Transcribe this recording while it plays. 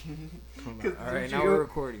All right, now we're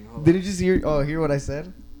recording. Hold Didn't you just hear what I said?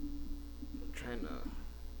 on.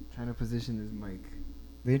 Trying to position this mic.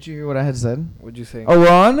 Didn't you hear what I had said? What'd you say? Oh, we're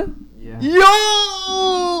on? Yeah.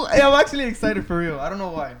 Yo! Hey, I'm actually excited for real. I don't know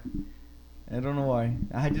why.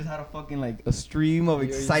 I just had a fucking a stream of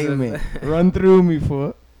You said excitement that. run through me,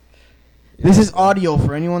 fool. Yeah, This is bro. audio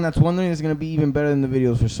for anyone that's wondering. It's gonna be even better than the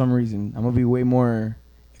videos for some reason. I'm gonna be way more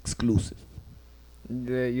exclusive.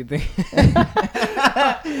 Yeah, you think?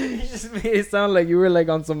 You just made it sound like you were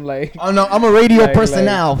on some Oh no, I'm a radio Like-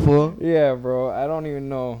 personnel, fool. Yeah, bro. I don't even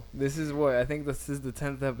know. This is what I think. This is the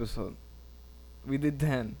 10th episode. We did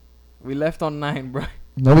 10. We left on 9, bro.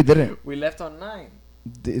 No, we didn't. We left on 9.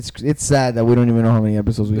 It's sad that we don't even know how many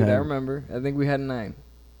episodes we Dude, I had. remember. I think we had 9.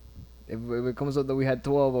 If it comes out that we had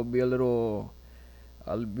 12, I'll be a little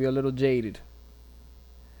jaded.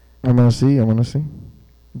 I'm gonna see.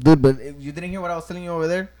 Dude, but if you didn't hear what I was telling you over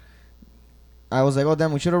there, I was like, oh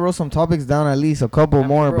damn, we should have wrote some topics down, at least a couple I mean,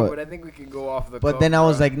 more, bro, but I think we could go off the. but cuff, then I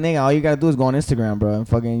was bro. like, nigga, all you gotta do is go on Instagram, bro, and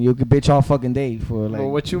fucking you could bitch all fucking day for Bro,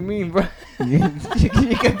 what you mean, bro? you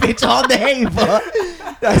can bitch all day, bro.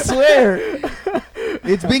 I swear.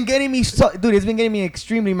 It's been getting me dude, it's been getting me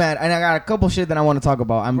extremely mad, and I got a couple shit that I want to talk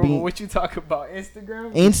about. Bro, what you talk about?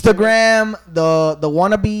 Instagram? The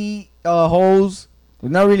wannabe hoes.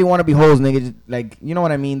 Not really wannabe hoes, nigga. Just, you know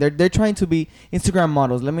what I mean? They're trying to be Instagram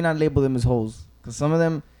models. Let me not label them as hoes, cause some of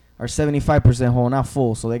them are 75% whole, not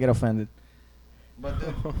full, so they get offended. But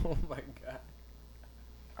Oh my god.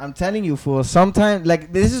 I'm telling you, fool. Sometimes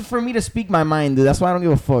this is for me to speak my mind, dude. That's why I don't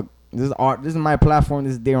give a fuck. This is art. This is my platform.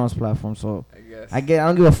 This is Dayron's platform. So I guess. I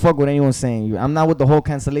don't give a fuck what anyone's saying. I'm not with the whole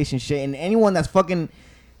cancellation shit. And anyone that's fucking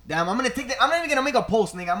damn, I'm gonna take that. I'm not even gonna make a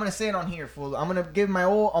post, nigga. I'm gonna say it on here, fool. I'm gonna give my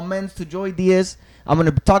whole amends to Joy Diaz. I'm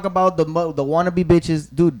gonna talk about the wannabe bitches,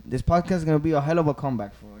 dude. This podcast is gonna be a hell of a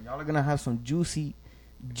comeback, fool. Y'all are gonna have some juicy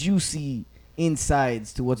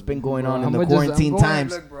insides to what's been going on in the quarantine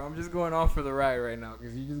times. Look, bro, I'm just going off for the ride right now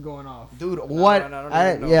because you're just going off. Dude, No, what? no, I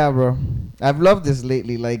don't even know. Yeah, bro. I've loved this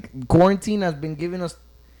lately. Quarantine has been giving us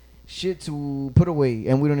shit to put away,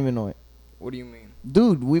 and we don't even know it. What do you mean?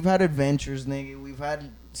 Dude, we've had adventures, nigga. We've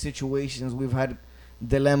had situations. We've had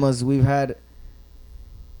dilemmas. We've had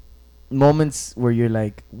moments where you're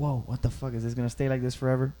like, whoa, what the fuck? Is this going to stay like this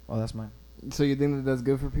forever? Oh, that's mine. So you think that that's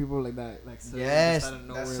good for people like that? Yes, just out of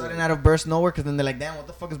nowhere, that's sudden out of burst nowhere, because then they're like, damn, what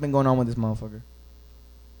the fuck has been going on with this motherfucker?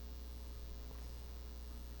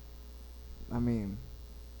 I mean,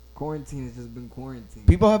 quarantine has just been quarantine.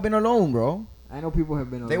 People have been alone, bro. I know people have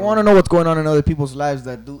been. They want to know what's going on in other people's lives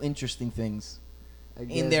that do interesting things.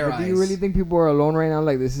 In their but eyes. do you really think people are alone right now?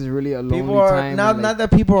 Like this is really a lonely People are time. not that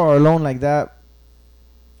people are alone like that.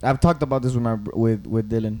 I've talked about this with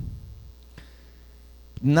Dylan.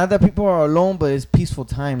 Not that people are alone, but it's peaceful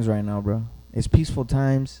times right now, bro. It's peaceful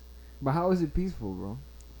times. But how is it peaceful, bro?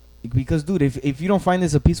 Because, dude, if you don't find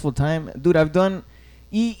this a peaceful time, dude, I've done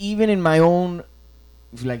even in my own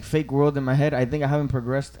fake world in my head. I think I haven't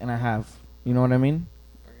progressed, and I have. You know what I mean?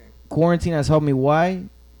 Okay. Quarantine has helped me. Why?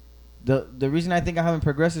 The reason I think I haven't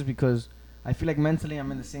progressed is because I feel like mentally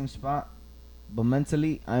I'm in the same spot, but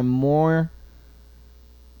mentally I'm more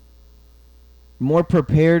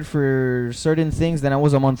prepared for certain things than I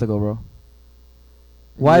was a month ago, bro.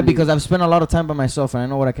 Why? Really? Because I've spent a lot of time by myself, and I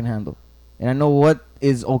know what I can handle, and I know what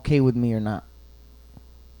is okay with me or not.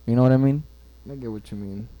 You know what I mean? I get what you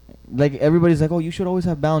mean. Like, everybody's like, oh, you should always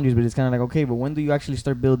have boundaries, but it's kind of like, okay, but when do you actually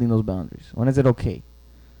start building those boundaries? When is it okay?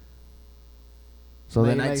 So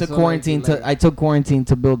then I took quarantine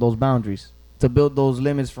to build those boundaries, to build those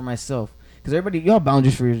limits for myself. Because you have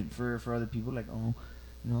boundaries for other people. Like, oh,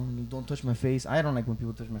 don't touch my face. I don't like when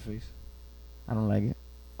people touch my face. I don't like it.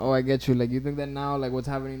 Oh, I get you. Like, you think that now, like, what's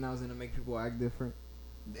happening now is gonna make people act different,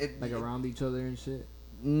 around each other and shit.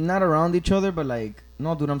 Not around each other, but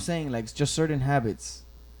no, dude. I'm saying just certain habits,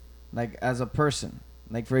 as a person.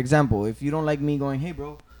 Like, for example, if you don't like me going, hey,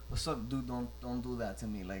 bro, what's up, dude? Don't do that to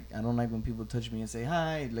me. Like, I don't like when people touch me and say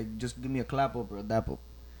hi. Like, just give me a clap up or a dap up.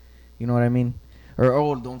 You know what I mean?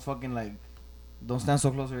 Or don't fucking don't stand so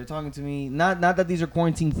close when you're talking to me. Not that these are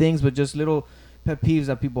quarantine things, but just little pet peeves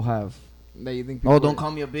that people have. That you think? Don't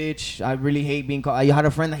call me a bitch. I really hate being called. I had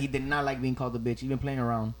a friend that he did not like being called a bitch, even playing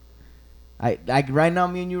around. Right now,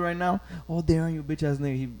 me and you right now. Oh, Dayron, you bitch ass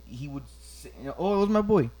nigga. He would say, oh, it was my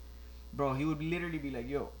boy, bro. He would literally be like,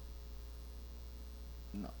 yo,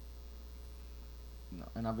 no,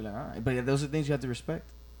 and I'll be like, all right. But those are things you have to respect.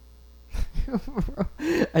 Bro,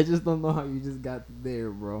 I just don't know how you just got there,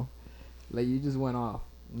 bro. Like, you just went off.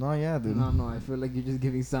 No, yeah, dude. No, I feel like you're just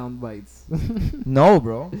giving sound bites. No,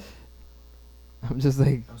 bro. I'm just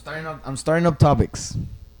like, I'm starting up topics.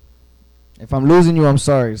 If I'm losing you, I'm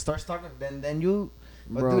sorry. Start talking, then you.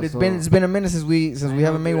 But Bro, dude, so it's been a minute since we I know,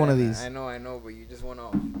 haven't made dude, one of these. I know, but you just went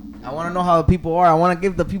off. I want to know how the people are. I want to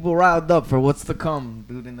give the people riled up for what's to come,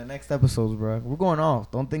 dude. In the next episodes, bro. We're going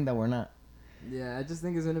off. Don't think that we're not. Yeah, I just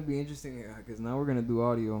think it's gonna be interesting because now we're gonna do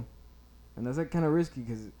audio, and that's like kind of risky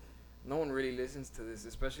because no one really listens to this,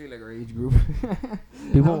 especially like our age group. I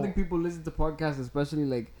don't think people listen to podcasts, especially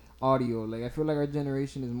like audio. Like I feel like our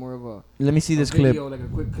generation is more of a Let me see this video, clip. like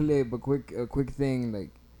a quick clip, a quick thing, like.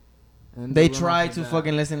 And They run try off of to that.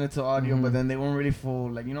 fucking listen to audio, Mhm. but then they weren't really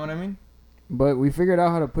full. Like, you know what I mean? But we figured out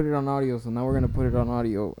how to put it on audio, so now we're gonna put it on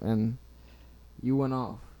audio, and you went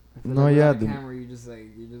off. I feel No, like yeah, without a dude. camera, you're just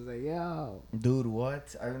like, yo. Dude,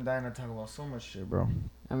 what? I've been dying to talk about so much shit, bro.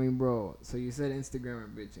 I mean, bro. So you said Instagram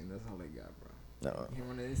and bitching. That's all I got, bro. No. He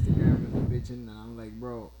wanted Instagram and the bitching, and I'm like,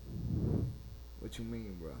 bro, what you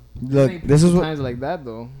mean, bro? Look, this is what, times like that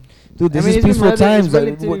though. dude. This I mean, is it's been peaceful times. it's Like,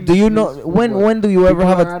 relatively do you know peaceful, when? but When do you ever People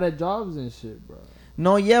have are a? out of jobs and shit, bro.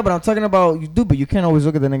 No, yeah, but I'm talking about you do, but you can't always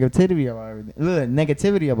look at the negativity about everything.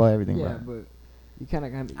 Negativity about everything, Yeah, bro. but you kind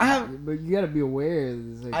of. I have- But you gotta be aware.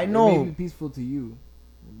 It's like, I It know. may be peaceful to you,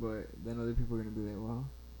 but then other people are gonna be like, well.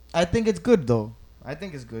 I think it's good though. I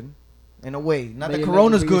think it's good, in a way. Not Like, that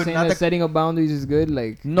Corona's but you're good. saying Not that that. setting up boundaries is good.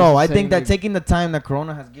 Like No, I just think that setting, taking the time that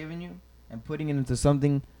Corona has given you and putting it into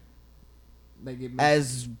something like it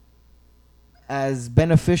makes, as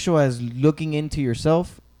beneficial as looking into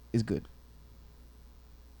yourself is good.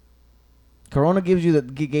 Corona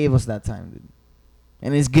gave us that time, dude,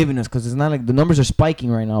 and it's giving us because it's not like the numbers are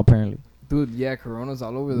spiking right now. Apparently, dude. Yeah, Corona's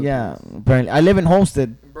all over the yeah. place. Apparently, I live in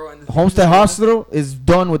Homestead. Bro, and Homestead Hospital is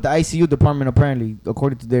done with the ICU department. Apparently,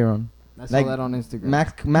 according to Dayron, I saw like, that on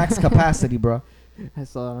Instagram. max capacity, bro. I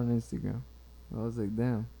saw that on Instagram. I was like,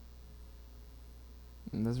 damn.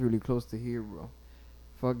 And that's really close to here, bro.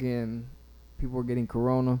 Fucking people are getting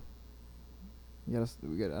Corona. I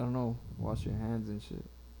don't know, wash your hands and shit.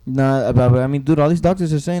 Nah, but I mean, dude, all these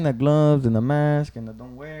doctors are saying that gloves and the mask and the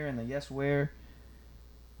don't wear and the yes wear.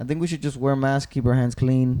 I think we should just wear masks, keep our hands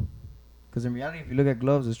clean. Because in reality, if you look at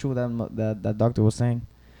gloves, it's true what that doctor was saying.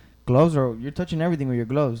 Gloves you're touching everything with your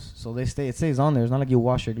gloves, so it stays on there. It's not like you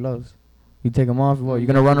wash your gloves. You take them off. What, you're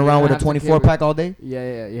gonna run around with a 24 pack all day?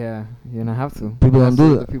 Yeah. You're gonna have to. People don't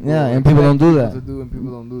do that. Yeah, and people don't do that. And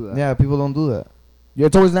people don't do that. Yeah, people don't do that. Yeah,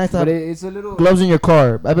 it's always nice to But have it's a little gloves in your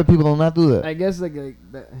car. I bet people do not do that. I guess like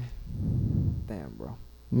that. Damn, bro.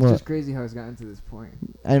 It's What? just crazy how it's gotten to this point.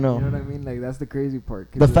 I know. You know what I mean? Like that's the crazy part.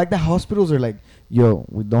 The fact that hospitals are like, yo,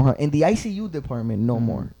 we don't have in the ICU department no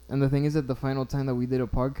more. And the thing is that the final time that we did a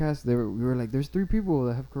podcast, we were like, there's 3 people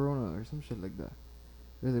that have Corona or some shit like that.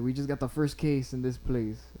 Like, we just got the first case in this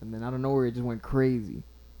place, and then out of nowhere it just went crazy.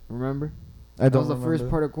 Remember? That was the first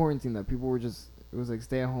part of quarantine that people were just. It was like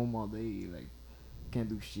stay at home all day, like can't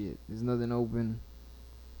do shit. There's nothing open.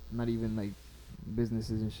 Not even like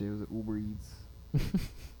businesses and shit. It was like Uber Eats.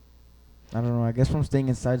 I don't know. I guess from staying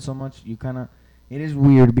inside so much, you kind of. It is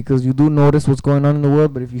weird because you do notice what's going on in the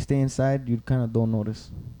world, but if you stay inside, you kind of don't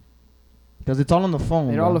notice. Because it's all on the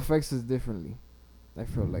phone. It bro. all affects us differently. I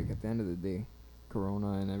feel like at the end of the day,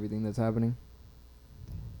 Corona and everything that's happening.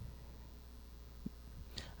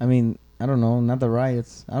 I mean, I don't know. Not the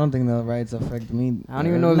riots. I don't think the riots affect me. I don't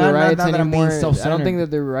even know if Not- the not- riots not that I'm being anymore. I don't self-centered. think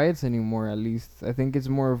that there are riots anymore. At least I think it's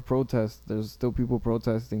more of protest. There's still people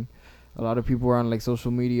protesting. A lot of people are on like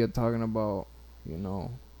social media talking about,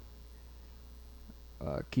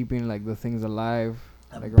 keeping like the things alive.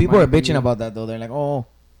 Like, People are reminding bitching people- about that though. They're like, oh,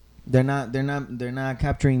 they're not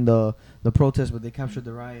capturing the protest, but they captured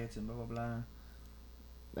the riots and blah blah blah.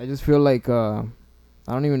 I just feel like I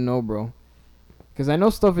don't even know, bro. Because I know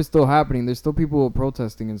stuff is still happening. There's still people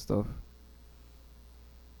protesting and stuff.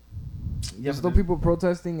 There's still people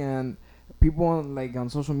protesting, and people on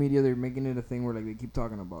social media, they're making it a thing where like they keep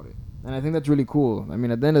talking about it, and I think that's really cool. I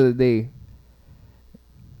mean, at the end of the day,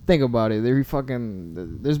 think about it.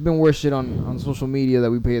 There's been worse shit on social media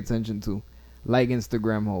that we pay attention to, like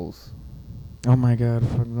Instagram holes. Oh my god!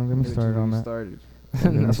 Fuck, don't get me started on that. Started. Don't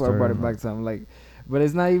get me That's why I brought started it on back to. I'm like, but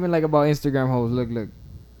it's not even like about Instagram holes. Look.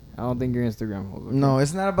 I don't think you're Instagram hoes. Okay? No,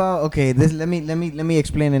 it's not about. Okay, this let me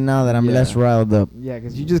explain it now that I'm Yeah. less riled up. Yeah,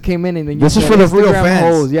 because you just came in and then you This is said for the real Instagram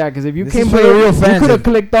fans. hoes. Yeah, because if you This came is for in, the real you fans. could have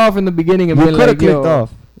clicked off in the beginning and You been could have like, clicked yo,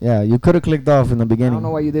 off. Yeah, you could have clicked off in the I beginning. don't know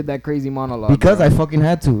why you did that crazy monologue. Because bro. I fucking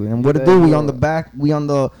had to. And what to Yeah, do? We yo. on the back. We on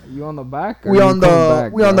the. You on the back? Or We you on coming the.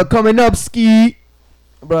 back, We on bro? the coming up ski.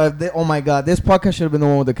 Bro, oh my god, this podcast should have been the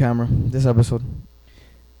one with the camera. This episode.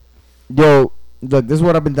 Yo, look, this is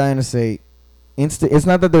what I've been dying to say. It's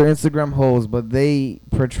not that they're Instagram hoes, but they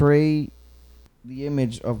portray the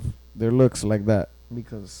image of their looks like that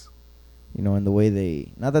because You know, and the way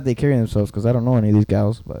they, not that they carry themselves, because I don't know any of these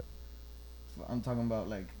gals, but I'm talking about,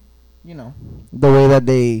 like, you know, the way that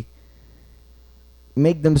they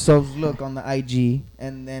make themselves look on the IG,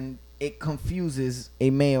 and then it confuses a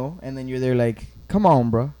male, and then you're there like, come on,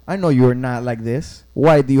 bro. I know you're not like this.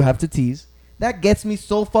 Why do you have to tease? That gets me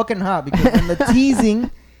so fucking hot, because then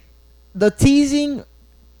the teasing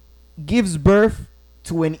gives birth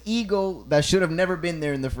to an ego that should have never been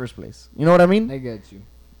there in the first place. You know what I mean? I get you.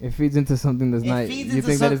 It feeds into something that's It not. feeds You into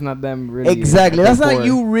think that it's not them really. Exactly. at That's the not core.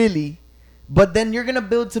 you really. But then you're gonna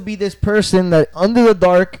build to be this person that under the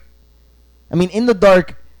dark. I mean, in the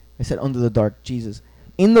dark. I said under the dark. Jesus.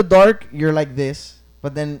 In the dark, you're like this,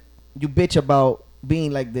 but then you bitch about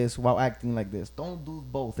being like this while acting like this. Don't do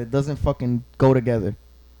both. It doesn't fucking go together.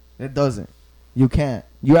 It doesn't. You can't.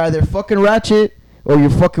 You either fucking ratchet or you're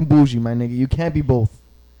fucking bougie, my nigga. You can't be both.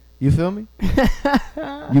 You feel me?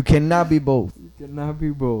 You cannot be both. You cannot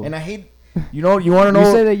be both. And I hate. You know. You want to know?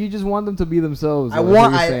 You say that you just want them to be themselves.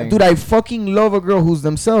 Dude, I fucking love a girl who's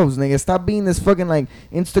themselves, nigga. Stop being this fucking like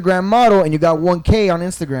Instagram model and you got 1K on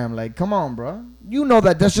Instagram. Like, come on, bro. You know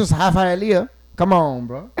that's just half Hialeah. Come on,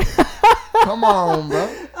 bro. Come on,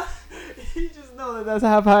 bro. You just know that that's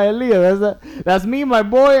half Hialeah. That's me, my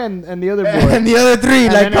boy, and the other boy. And the other three,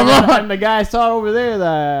 And like, then- come and on. And the guy I saw over there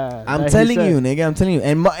that I'm that he telling said. you, nigga. I'm telling you.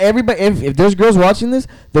 And everybody, if there's girls watching this,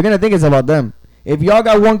 they're gonna think it's about them. If y'all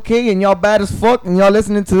got 1K and y'all bad as fuck and y'all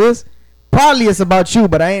listening to this, probably it's about you,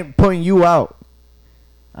 but I ain't putting you out.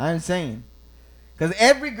 I'm saying. Because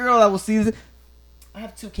every girl that will see this, I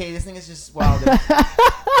have 2K. This nigga's just wilding.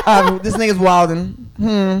 This nigga's wilding.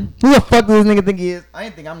 Who the fuck does this nigga think he is? I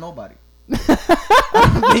ain't think I'm nobody.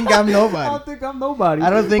 I don't think I'm I nobody. don't think I'm nobody. I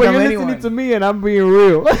don't think but I'm you're anyone. listening to me and I'm being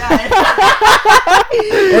real.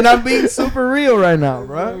 And I'm being super real right now,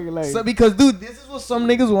 bro. Like- So because, dude, this is what some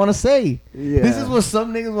niggas want to say. Yeah. This is what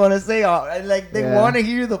some niggas want to say. Like they Yeah. want to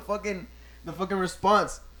hear the fucking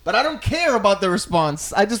response. But I don't care about the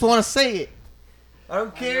response. I just want to say it. I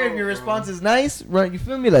don't care if your response is nice, right? You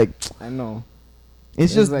feel me? Like, I know. it's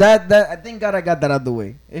It's just like- that I thank God I got that out of the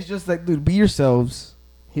way. It's just like, dude, be yourselves.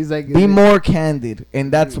 He's like, Be more candid, and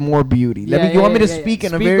that's more beauty. You want me to speak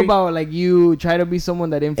in a very about like you try to be someone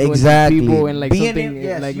that influences exactly people and like Be an something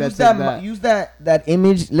yes, like use that's that, like that. use that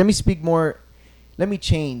image. Let me speak more. Let me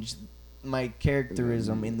change my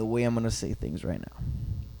characterism in the way I'm gonna say things right now,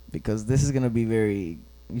 because this is gonna be very.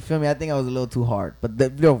 You feel me? I think I was a little too hard, but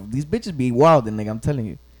these bitches be wild, and like I'm telling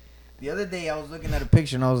you. The other day I was looking at a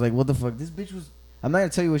picture and I was like, what the fuck? This bitch was. I'm not gonna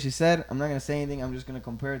tell you what she said. I'm not gonna say anything. I'm just gonna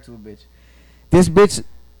compare it to a bitch. This bitch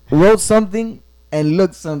wrote something and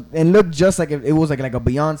looked just like if it was like a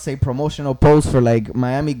Beyonce promotional post for like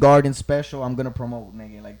Miami Garden special. I'm gonna promote,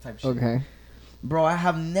 nigga, like type shit. Okay. Bro, I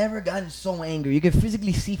have never gotten so angry. You can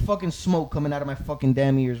physically see fucking smoke coming out of my fucking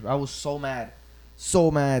damn ears. Bro. I was so mad,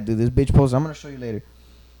 dude. This bitch posted. I'm gonna show you later.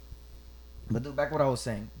 But dude, back to what I was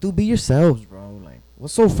saying. Dude, be yourselves, bro. Like,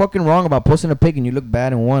 what's so fucking wrong about posting a pic and you look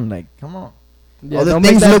bad in one? Like, come on. Other don't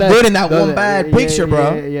things make look good in that one bad picture,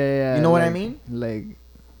 bro. Yeah. You know what I like- mean? Like,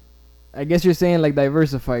 I guess you're saying like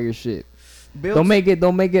diversify your shit. Build Don't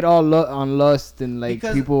make it all on lust and like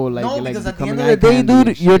because, people like no, like because at the becoming end of the eye day, candy and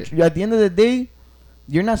dude, you're shit. at the end of the day,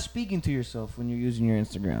 you're not speaking to yourself when you're using your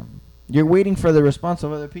Instagram. You're waiting for the response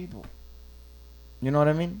of other people. You know what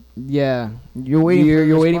I mean? Yeah, You're waiting. You're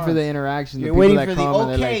for waiting for the response. interaction. You're the people waiting that for the come and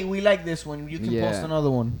they're okay. like, We like this one. You can post Yeah.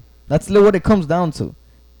 another one. That's what it comes down to.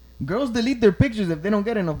 Girls delete their pictures if they don't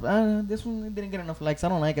get enough. This one didn't get enough likes. I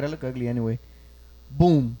don't like it. I look ugly anyway.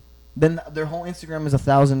 Boom. Then their whole Instagram is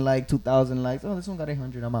 1,000 likes, 2,000 likes. Oh, this one got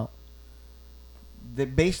 800. I'm out. They're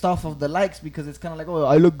based off of the likes because it's kind of like, oh,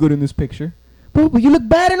 I look good in this picture. Bro, but you look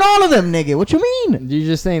bad in all of them, nigga. What you mean? you're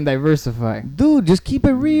just saying diversify. Dude, just keep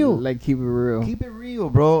it real. Like keep it real. Keep it real,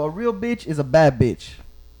 bro. A real bitch is a bad bitch.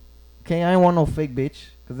 Okay, I ain't want no fake bitch.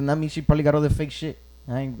 Because then that means she probably got other fake shit.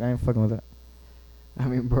 I ain't fucking with that. I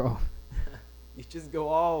mean, bro, you just go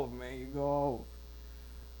off, man. You go off.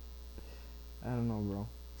 I don't know, bro.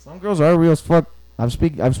 Some girls are real as fuck. I've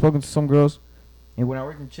spoken to some girls. And when I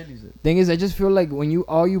worked in Chili's, Thing is, I just feel like when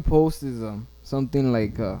all you post is something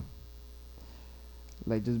like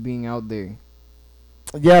just being out there.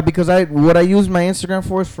 yeah, because what I use my Instagram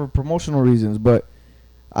for is for promotional reasons, but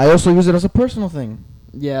I also use it as a personal thing.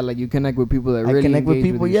 Yeah, like you connect with people that I really connect with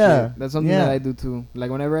engage people, your yeah. shit. That's something Yeah. that I do too.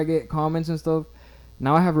 Like whenever I get comments and stuff,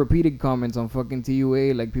 now I have repeated comments on fucking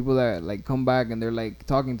TUA, like people that like come back and they're like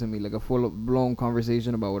talking to me like a full blown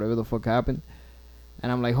conversation about whatever the fuck happened,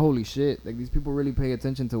 and I'm like, holy shit, like these people really pay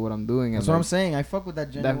attention to what I'm doing. That's and what I'm like, saying. I fuck with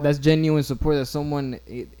that genuine. that's genuine support. That someone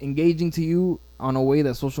engaging to you on a way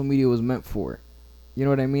that social media was meant for. You know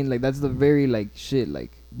what I mean? Like that's the very like shit.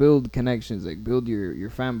 Like build connections, like build your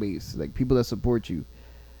fan base, like people that support you.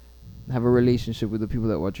 Have a relationship with the people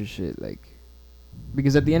that watch your shit, like,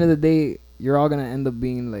 because at the end of the day, you're all gonna end up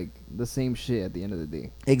being like the same shit at the end of the day.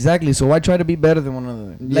 Exactly. So why try to be better than one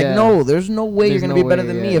another? Like, Yeah. no, there's no way There's you're gonna no be better way,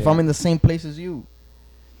 than yeah, me if yeah. I'm in the same place as you.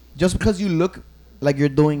 Just because you look like you're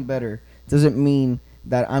doing better doesn't mean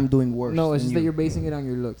that I'm doing worse. No, it's than just that you. you're basing it on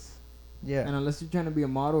your looks. Yeah. And unless you're trying to be a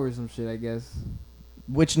model or some shit, I guess,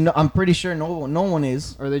 Which no, I'm pretty sure no one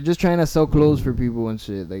is. or they're just trying to sell clothes for people and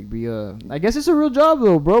shit. Like, I guess it's a real job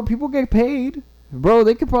though, bro. People get paid, bro.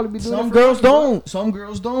 They could probably be doing. Some it for girls money, bro. don't. Some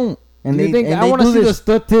girls don't. And Do you think I want to see the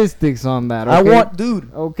statistics on that? Okay? I want,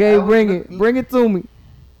 dude. Okay, bring it to me.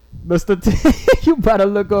 The you better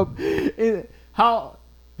look up how.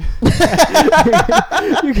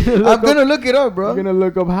 I'm gonna look it up, bro. You're gonna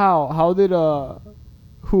look up how did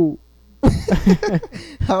who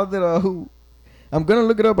How did who? I'm gonna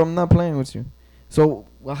look it up. I'm not playing with you. So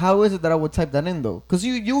how is it that I would type that in though? Cause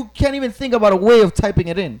you can't even think about a way of typing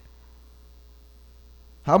it in.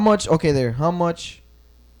 How much? Okay, there. How much?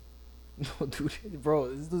 No, dude,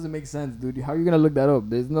 bro, this doesn't make sense, dude. How are you gonna look that up?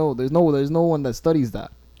 There's no one that studies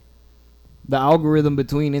that. The algorithm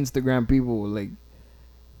between Instagram people, like,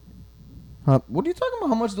 What are you talking about?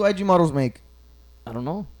 How much do IG models make? I don't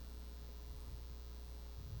know.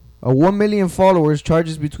 A 1 million followers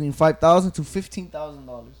charges between $5,000 to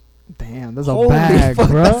 $15,000. Damn, that's a Holy bag, fuck,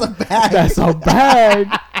 bro. that's a bag. That's a bag.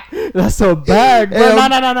 That's a bag, bro. Hey,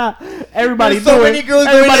 No. Everybody There's so do many it. girls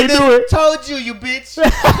Everybody going like do it. this. Told you, you bitch.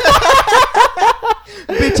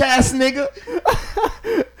 Bitch ass nigga.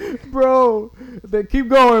 Bro, then keep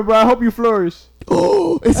going, bro. I hope you flourish.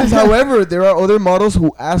 Oh, it says, however, there are other models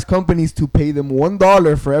who ask companies to pay them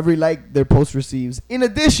 $1 for every like their post receives, in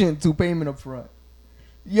addition to payment up front.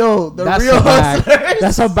 Yo, That's real a bag. hustlers.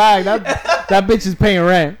 That's a bag. That bitch is paying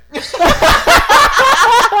rent.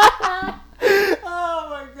 Oh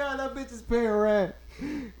my god, that bitch is paying rent,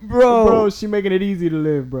 Bro, she making it easy to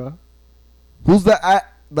live, bro. who's I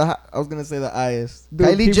was gonna say the highest. Dude,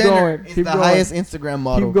 Kylie keep Jenner going, is keep the going. highest Instagram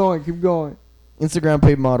model. Keep going. Instagram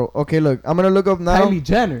paid model. Okay, look, I'm gonna look up now.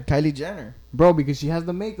 Kylie Jenner, bro, because she has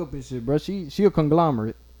the makeup and shit, bro. She a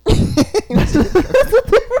conglomerate.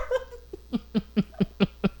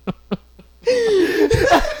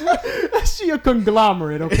 She a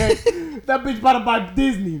conglomerate, okay? That bitch about to buy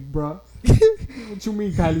Disney, bro. What you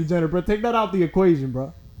mean, Kylie Jenner, bro? Take that out the equation,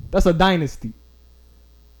 bro. That's a dynasty.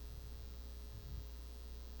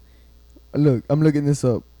 Look, I'm looking this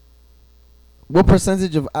up. What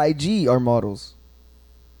percentage of IG are models?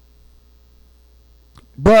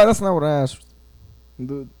 Bro, that's not what I asked.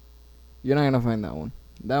 Dude, you're not gonna find that one.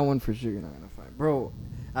 That one for sure you're not gonna find. Bro,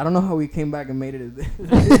 I don't know how we came back and made it.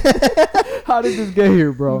 How did this get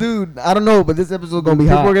here, bro? Dude, I don't know, but this episode gonna be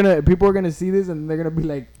people hot. People are gonna see this and they're gonna be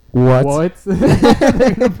like, What?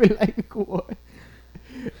 They're gonna be like, what?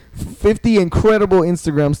 50 incredible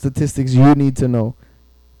Instagram statistics you need to know.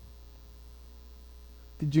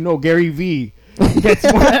 Did you know Gary V gets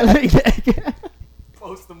more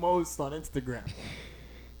posts the most on Instagram?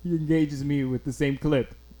 He engages me with the same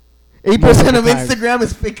clip. 8% of times. Instagram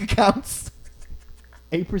is fake accounts.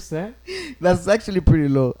 8%? That's actually pretty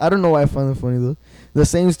low. I don't know why I find it funny though. The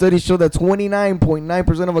same study showed that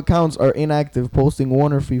 29.9% of accounts are inactive, posting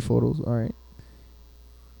one or few photos. All right.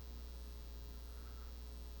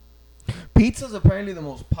 Pizza's apparently the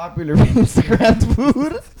most popular Instagram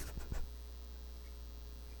food.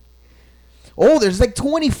 Oh, there's like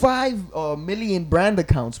 25 million brand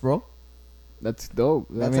accounts, bro. That's dope.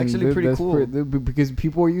 That's actually pretty cool. Because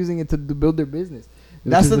people are using it to build their business.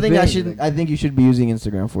 That's the thing. I think you should be using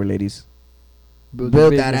Instagram for, ladies. Build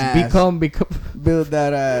that ass. Become. Build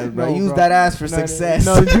that ass, bro. No, Use bro. that ass for success.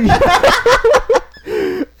 No,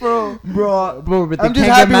 bro. But they I'm just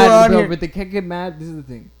can't happy get mad. we're on here. But they can't get mad. This is the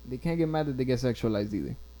thing. They can't get mad that they get sexualized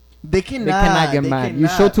either. They cannot. They cannot get mad. You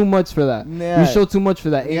show too much for that. Yeah. You show too much for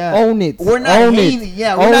that. Yeah. Own it. We're not Own hating. it.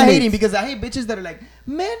 Yeah, we're Own not it. hating because I hate bitches that are like,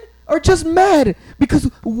 men are just mad because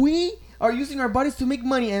we are using our bodies to make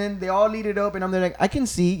money, and then they all eat it up, and I'm there like, I can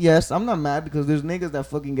see, yes, I'm not mad because there's niggas that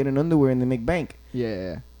fucking get in underwear and they make bank.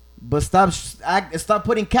 Yeah. But stop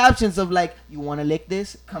putting captions of like, you want to lick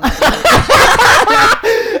this? Come on. Dude,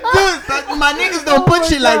 my niggas don't put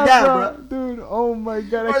shit like that, bro. Dude, oh my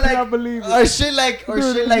god, Or I like- cannot believe it. Or shit like,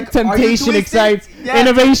 Temptation are you twisted? excites. Yeah.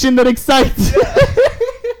 Innovation that excites.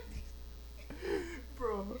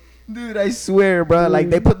 Bro. Dude, I swear, bro.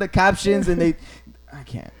 Like, they put the captions and they... I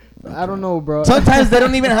can't. I don't know, bro. Sometimes they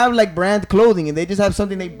don't even have, like, brand clothing and they just have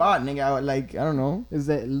something they bought. Nigga, like, I don't know. Is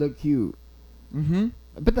that look cute? Mm-hmm.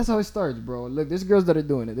 But that's how it starts, bro. Look, there's girls that are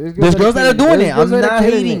doing it. There's girls that are doing it. I'm not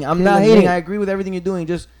hating. I'm not hating. I I agree with everything you're doing.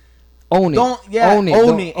 Just own it. own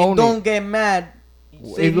it, and don't get mad.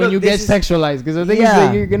 Say, when you get sexualized, because the thing is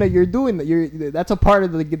that you're doing that. That's a part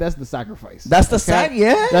of that's the sacrifice. That's the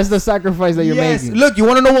yeah. That's the sacrifice that you're making. Look, you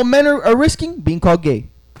want to know what men are risking? Being called gay.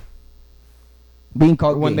 Being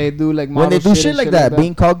called when gay. They do like when they do shit like that,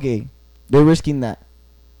 being called gay, they're risking that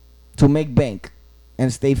to make bank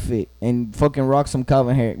and stay fit and fucking rock some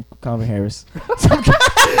Calvin Harris, some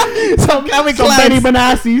Calvin Klein, Benny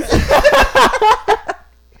Benassis,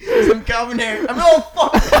 some Calvin Harris. I mean, oh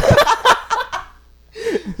fuck.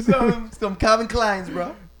 some Calvin Kleins,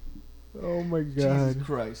 bro. Oh my god. Jesus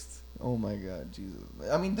Christ. Oh my god, Jesus.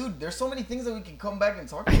 I mean, dude, there's so many things that we can come back and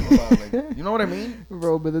talk about. Like, you know what I mean,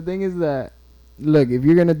 bro? But the thing is that, look, if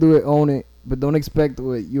you're gonna do it, own it. But don't expect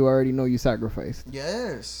what you already know you sacrificed.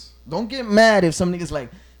 Yes. Don't get mad if some niggas like,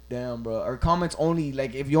 damn, bro. Our comments only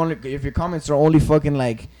like if your comments are only fucking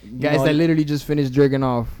like guys that literally just finished jerking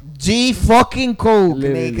off. G fucking coke,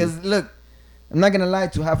 nigga. Cause look, I'm not gonna lie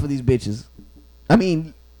to half of these bitches. I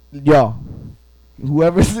mean, y'all.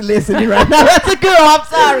 Whoever's listening right now, that's a girl. I'm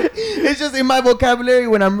sorry. It's just in my vocabulary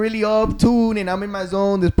when I'm really up tuned and I'm in my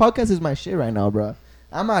zone. This podcast is my shit right now, bro.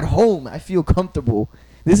 I'm at home. I feel comfortable.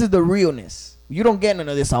 This is the realness. You don't get none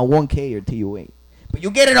of this on 1K or TUA. But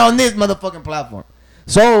you get it on this motherfucking platform.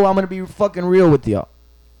 So I'm going to be fucking real with y'all.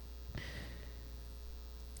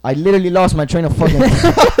 I literally lost my train of fucking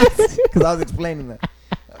because I was explaining that.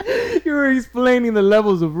 You were explaining the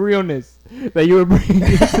levels of realness that you were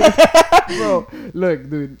bringing. Bro, look,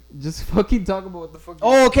 dude, just fucking talk about what the fuck.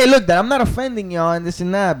 Oh, okay, look, that I'm not offending y'all and this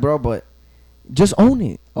and that, bro, but just own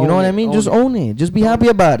it. You know what I mean? Just own it. Just be happy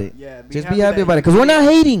about it. Yeah, just be happy about it. Because we're not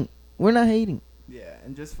hating. We're not hating. Yeah,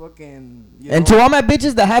 and just fucking. And to all my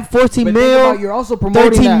bitches that have 14 mil, you're also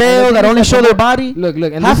promoting 13 mil that only show their body. Look,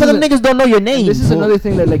 and half of them niggas don't know your name. This is another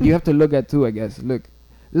thing that like you have to look at too, I guess. Look,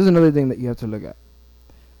 this is another thing that you have to look at.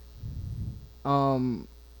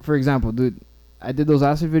 For example, dude, I did those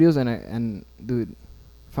acid videos and dude,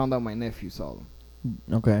 found out my nephew saw them.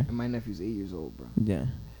 Okay. And my nephew's 8 years old, bro. Yeah.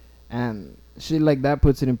 And shit like that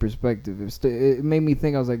puts it in perspective. It made me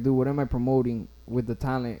think. I was like, dude, what am I promoting with the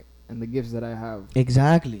talent and the gifts that I have?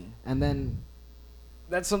 Exactly. And then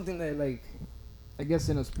that's something that, like, I guess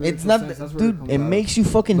in a spiritual it's not, sense, that's dude. it makes you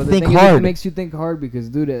fucking but think hard. It makes you think hard because,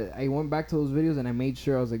 dude, I went back to those videos and I made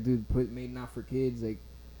sure I was like, dude, made not for kids, like,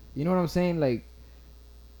 you know what I'm saying, like.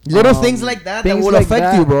 Little things like that will like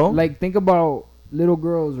affect you, bro. Like, think about little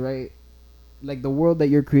girls, right? Like, the world that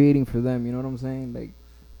you're creating for them, you know what I'm saying? Like,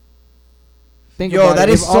 think about that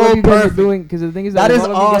it. is so perfect. Because the thing is that is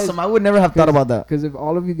awesome. I would never have thought about that. Because if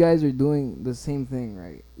all of you guys are doing the same thing,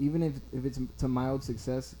 right? Even if it's to mild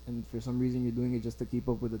success and for some reason you're doing it just to keep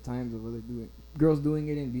up with the times of other girls doing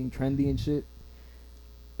it and being trendy and shit,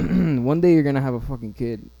 one day you're going to have a fucking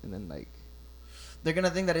kid and then, like, they're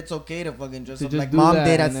gonna think that it's okay to fucking just like mom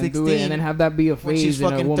did at 16, and then have that be a phase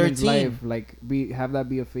in a woman's 13. life, like have that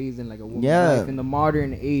be a phase in like a woman's life in the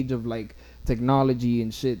modern age of like technology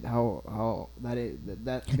and shit. How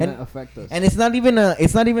that gonna affect us. And it's not even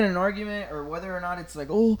an argument or whether or not it's like,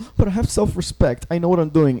 oh, but I have self-respect. I know what I'm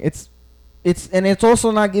doing. It's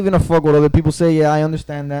also not giving a fuck what other people say. Yeah, I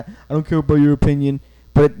understand that. I don't care about your opinion,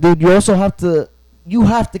 but dude, you also have to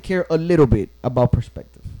care a little bit about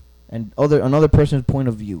perspective. And another person's point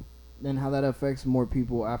of view, and how that affects more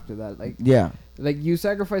people after that. Like like you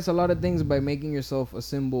sacrifice a lot of things by making yourself a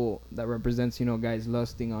symbol that represents, you know, guys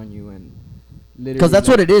lusting on you and literally. Because that's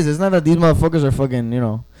what it is. It's not that these motherfuckers are fucking, you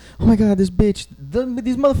know, oh my god, this bitch.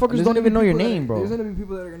 These motherfuckers don't even know your name, bro. There's gonna be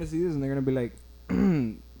people that are gonna see this and they're gonna be like,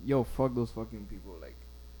 yo, fuck those fucking people, like.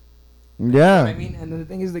 Yeah. You know what I mean, and the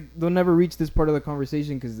thing is, like, they'll never reach this part of the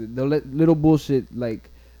conversation because they'll let little bullshit like.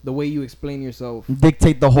 The way you explain yourself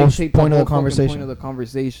dictate the whole point of the conversation. Point of the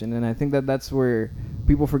conversation, and I think that's where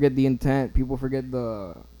people forget the intent. People forget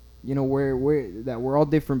the, you know, where that we're all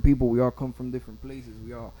different people. We all come from different places.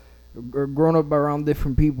 We all are grown up around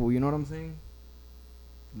different people. You know what I'm saying?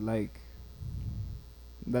 Like,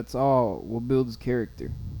 that's all what builds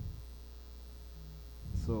character.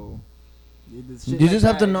 So. You just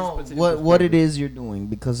have to know what it is you're doing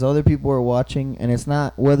because other people are watching, and it's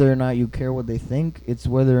not whether or not you care what they think. It's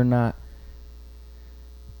whether or not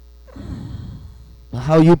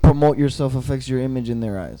how you promote yourself affects your image in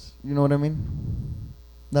their eyes. You know what I mean?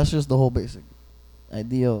 That's just the whole basic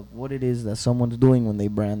idea of what it is that someone's doing when they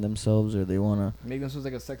brand themselves or they wanna make themselves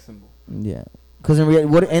like a sex symbol. Yeah, because in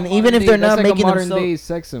reality, and even if they're not like making a modern themselves day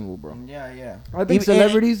sex symbol, bro. Yeah. I think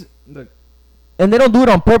celebrities. Look. And they don't do it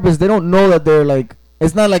on purpose. They don't know that they're like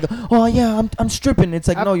It's not like, oh yeah, I'm stripping. It's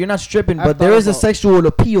like, no, you're not stripping, I've but there thought is a about- sexual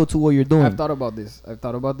appeal to what you're doing. I've thought about this.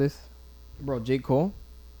 Bro, J. Cole,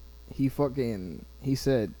 he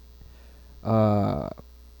said, I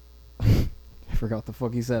forgot what the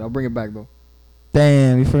fuck he said. I'll bring it back, though.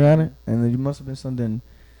 Damn, you forgot it? And then you must have been something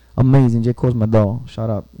amazing. J. Cole's my dog. Shout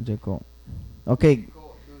out, J. Cole. Okay.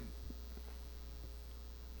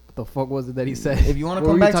 What the fuck was it that he said? If you want to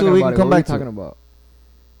What come were you back to talking it, we about can come What were back you to talking it.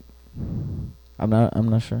 about? I'm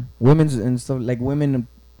not sure. Women's and stuff, like women,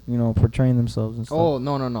 portraying themselves and stuff. Oh,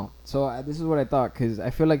 no. So this is what I thought, because I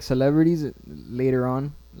feel like celebrities later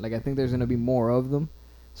on, like I think there's going to be more of them.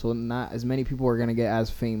 So not as many people are going to get as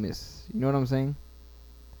famous. You know what I'm saying?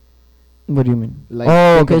 What do you mean? Like,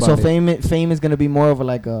 oh, think okay. So about it. fame is gonna be more of a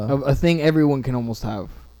like A thing everyone can almost have.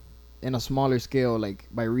 In a smaller scale, like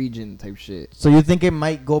by region type shit. So you think it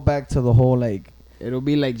might go back to the whole like? It'll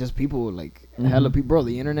be like just people, like Mhm. hella people. Bro,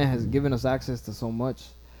 the internet has given us access to so much.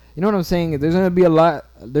 You know what I'm saying? There's gonna be a lot.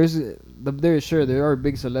 There are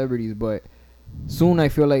big celebrities, but soon I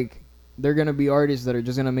feel like they're gonna be artists that are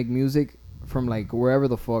just gonna make music from like wherever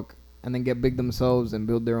the fuck, and then get big themselves and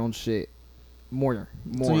build their own shit. More.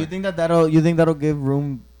 So you think that'll give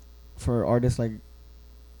room for artists like,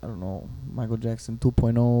 I don't know, Michael Jackson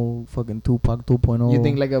 2.0, fucking Tupac 2.0? You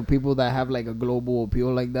think like people that have like a global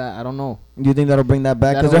appeal like that? I don't know. You think that'll bring that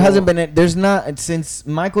back? Because there hasn't been there's not since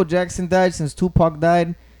Michael Jackson died, since Tupac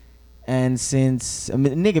died, and since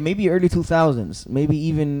nigga maybe early 2000s, maybe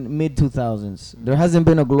even mid 2000s. There hasn't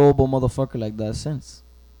been a global motherfucker like that since.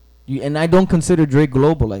 And I don't consider Drake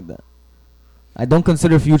global like that. I don't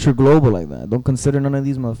consider Future global like that. I don't consider none of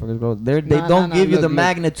these motherfuckers global. They don't give you the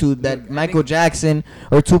magnitude that Michael Jackson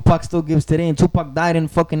or Tupac still gives today. And Tupac died in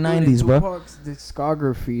fucking 90s, bro. Tupac's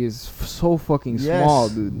discography is so fucking small,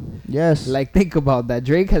 dude. Yes. Like, think about that.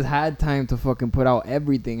 Drake has had time to fucking put out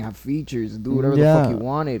everything, have features, do whatever the fuck he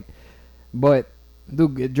wanted. But,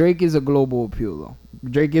 dude, Drake is a global appeal, though.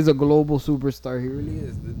 Drake is a global superstar. He really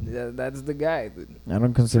is. That's the guy, dude. I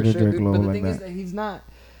don't consider Drake global but the like thing that. is that he's not.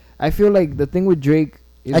 I feel like the thing with Drake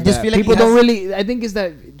is I just that feel like people don't really. I think is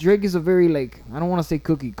that Drake is a very like, I don't want to say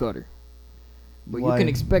cookie cutter, but Why? you can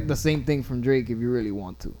expect the same thing from Drake if you really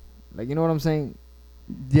want to. Like, you know what I'm saying?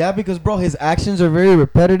 Yeah, because bro, his actions are very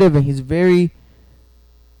repetitive and he's very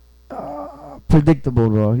predictable,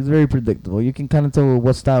 bro. He's very predictable. You can kind of tell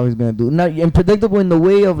what style he's gonna do. Not and predictable in the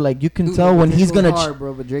way of like you can Dude, tell but when Drake he's goes gonna. hard,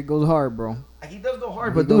 bro. But Drake goes hard, bro. He does go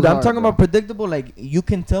hard, He but goes dude, I'm hard, talking bro. about predictable. Like you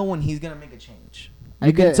can tell when he's gonna make a change. I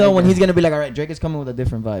You can get- tell I when get- he's gonna be like, all right, Drake is coming with a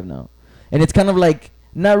different vibe now, and it's kind of like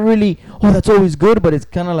not really. Oh, that's always good, but it's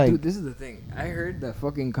kind of like. Dude, this is the thing. I heard that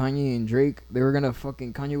fucking Kanye and Drake,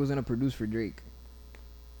 Kanye was gonna produce for Drake.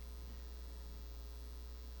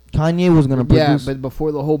 Kanye was gonna produce. Yeah, but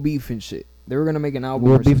before the whole beef and shit, they were gonna make an album.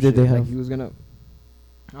 What or some beef did shit. they Like, have? he was gonna.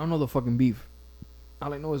 I don't know the fucking beef.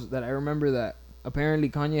 All I know is that I remember that apparently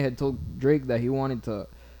Kanye had told Drake that he wanted to,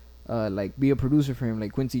 like, be a producer for him,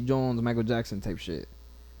 like Quincy Jones, Michael Jackson type shit.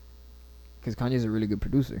 Because Kanye's a really good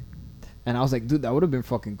producer. And I was like, dude, that would have been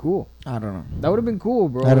fucking cool. I don't know. That would have been cool,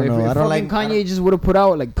 bro. I don't If know. I don't fucking like- I Kanye just would have put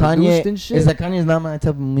out like produced and Kanye. shit. It's like Kanye's not my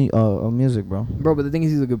type of music, bro. Bro, but the thing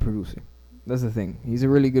is, he's a good producer. That's the thing. He's a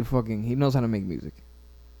really good fucking. He knows how to make music.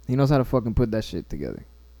 He knows how to fucking put that shit together.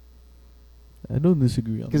 I don't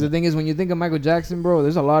disagree on Because the thing is, when you think of Michael Jackson, bro,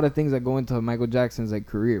 there's a lot of things that go into Michael Jackson's like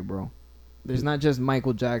career, bro. There's not just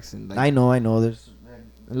Michael Jackson. Like, I know. There's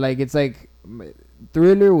like it's like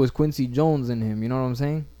Thriller was Quincy Jones in him. You know what I'm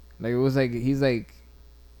saying? Like it was like he's like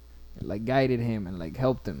guided him and like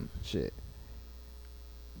helped him shit.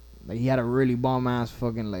 Like he had a really bomb ass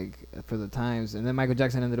fucking like for the times, and then Michael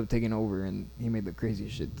Jackson ended up taking over and he made the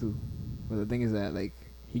craziest shit too. But the thing is that like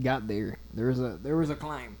he got there. There was a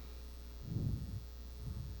climb.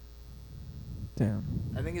 damn.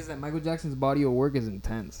 I think it's that Michael Jackson's body of work is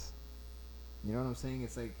intense. You know what I'm saying?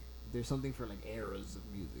 It's like there's something for like eras of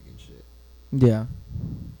music and shit. Yeah.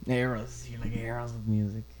 Eras. You're like eras of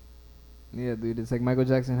music. Yeah, dude, it's like Michael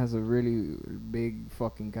Jackson has a really big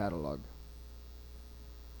fucking catalog.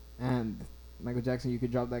 And Michael Jackson, you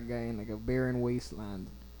could drop that guy in like a barren wasteland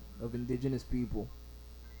of indigenous people.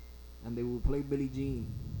 And they will play Billie Jean.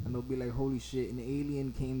 And they'll be like, holy shit, an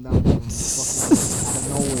alien came down from fucking out of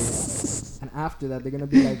nowhere. And after that, they're going to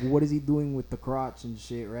be like, what is he doing with the crotch and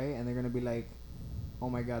shit, right? And they're going to be like, oh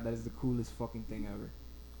my god, that is the coolest fucking thing ever.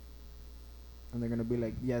 And they're going to be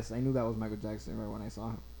like, yes, I knew that was Michael Jackson right when I saw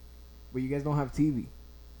him. But you guys don't have TV.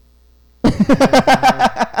 But you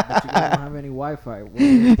guys don't have any Wi-Fi.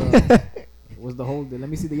 What's the whole? Let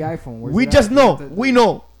me see the iPhone. Where's We it just at? know. We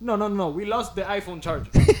know. No. We lost the iPhone charger.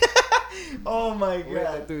 Oh my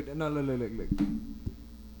Wait, dude. No, look.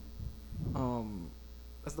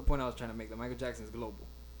 the point I was trying to make. That Michael Jackson's global.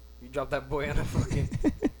 You drop that boy on a fucking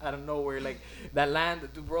out of nowhere, like that land,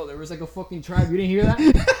 dude, bro. There was like a fucking tribe. You didn't hear that?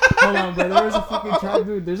 Hold on, bro. There was a fucking tribe,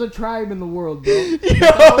 dude. There's a tribe in the world, bro. Yo,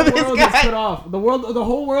 the whole this world guy. has cut off. The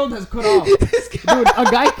whole world has cut off. Dude,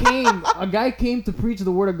 a guy came to preach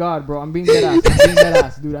the word of God, bro. I'm being dead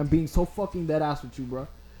ass, dude. I'm being so fucking dead ass with you, bro.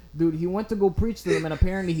 Dude, he went to go preach to them, and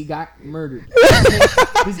apparently he got murdered.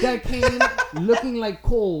 This guy came looking like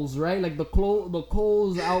coals, right? Like the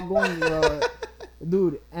coals outgoing,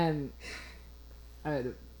 dude. And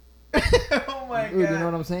Oh my dude, god. you know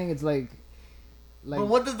what I'm saying? It's like. But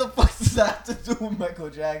what does the fuck does that have to do with Michael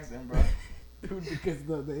Jackson, bro? Dude, because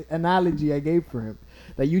the analogy I gave for him,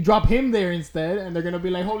 that you drop him there instead, and they're gonna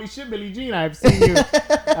be like, "Holy shit, Billie Jean, I've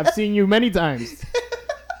seen you many times.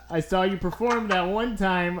 I saw you perform that one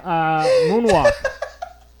time, moonwalk,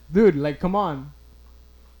 dude. Like, come on."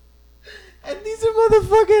 And these are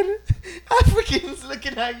motherfucking Africans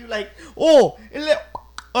looking at you like, oh,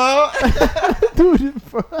 Dude,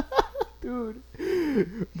 bro.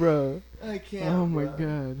 Dude, bro. I can't. Oh my bro.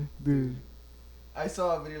 god, dude. I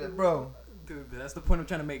saw a video like, bro, Dude, that's the point I'm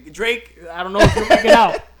trying to make. Drake, I don't know if you'll make it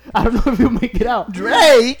out. I don't know if you'll make it out.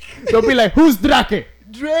 Drake, They'll be like, "Who's Drake?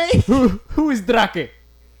 Drake, Who is Drake?"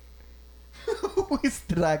 who is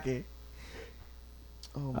Drake?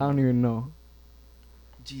 Oh, I don't even know.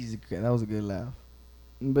 Jesus Christ, that was a good laugh.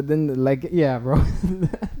 But then, like, yeah, bro,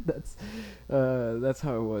 that's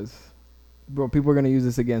how it was, bro. People are gonna use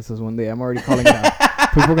this against us one day. I'm already calling it out.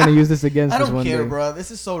 People are gonna use this against I us don't one care, day. bro.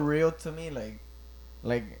 This is so real to me.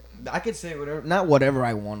 Like I could say whatever, not whatever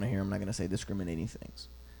I want to hear. I'm not gonna say discriminating things.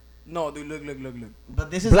 No, dude, look.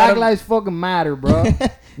 But this is Black lives fucking matter, bro.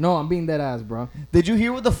 No, I'm being dead ass, bro. Did you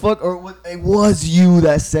hear what the fuck, or what? It was you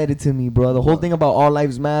that said it to me, bro. The whole thing about all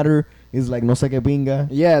lives matter is like no sé qué pinga.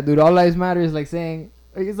 Yeah, dude, all lives matter is like saying,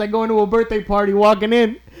 it's like going to a birthday party, walking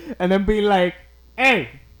in, and then being like,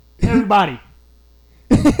 "Hey, everybody,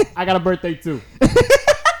 I got a birthday too."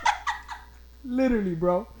 Literally,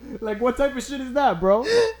 bro. Like, what type of shit is that, bro?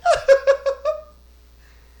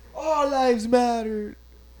 All lives matter.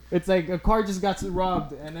 It's like a car just got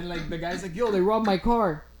robbed, and then like the guy's like, "Yo, they robbed my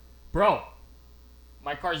car, bro.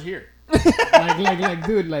 My car's here." like,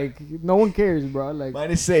 dude, like no one cares, bro. Like,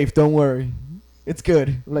 Mine is safe. Don't worry. It's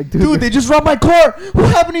good. like, Dude, they just robbed my car. What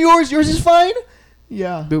happened to yours? Yours is fine?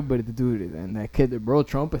 Yeah. dude, but dude, and that kid, bro,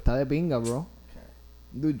 Trump está de pinga, bro.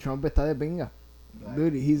 Dude, Trump está de pinga.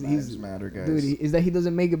 Dude, he's matter, guys. dude, is that he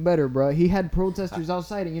doesn't make it better, bro. He had protesters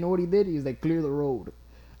outside, and you know what he did? He's like, "Clear the road.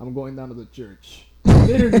 I'm going down to the church."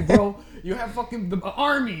 Literally, bro. You have fucking the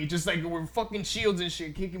army just like with fucking shields and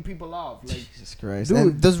shit, kicking people off. Like, Jesus Christ.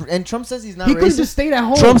 dude. And Trump says he's not he could have racist. just stayed at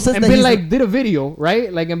home Trump says and that been he's like, did a video,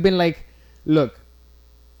 right? Like, and been like, "Look,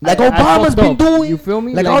 Like I Obama's fucked been up." doing. You feel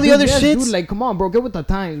me? Like Like, all the dude, other yes, shits. Dude, like, come on, bro, get with the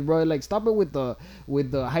times, bro. Like, stop it with the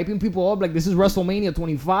hyping people up. Like, this is WrestleMania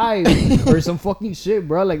 25 or some fucking shit,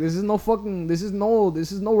 bro. Like, this is no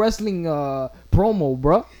wrestling promo,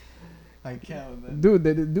 bro. I can't, man.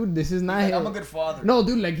 Dude, this is not. Like, I'm a good father. No,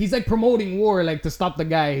 dude, like he's like promoting war, like to stop the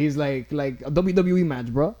guy. He's like a WWE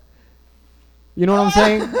match, bro. You know what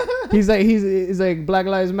I'm saying? he's like Black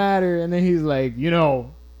Lives Matter, and then he's like,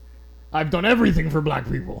 I've done everything for black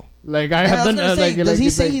people. Like I have done. Does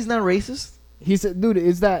he say he's not racist? He said, dude,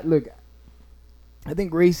 it's that. Look, I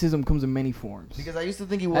think racism comes in many forms. Because I used to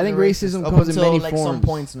think he was. I think racism up comes in until, many like, forms. some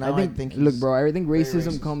points now. I think look, bro. I think very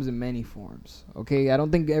racism racist. comes in many forms. Okay, I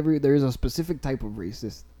don't think there is a specific type of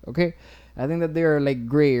racist. Okay, I think that there are like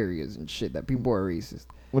gray areas and shit that people are racist.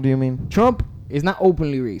 What do you mean? Trump is not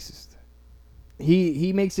openly racist.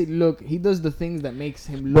 He makes it look. He does the things that makes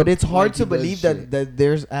him look. But it's hard like to he does believe shit. that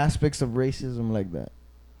there's aspects of racism like that.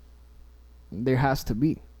 There has to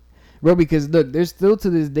be, bro. Because look, there's still to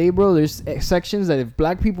this day, bro. There's sections that if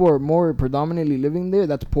black people are more predominantly living there,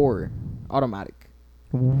 that's poorer, automatic.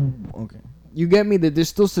 Okay. You get me? That there's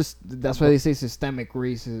still that's why they say systemic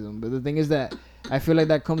racism. But the thing is that I feel like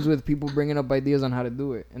that comes with people bringing up ideas on how to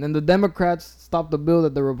do it. And then the Democrats stopped the bill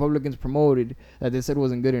that the Republicans promoted that they said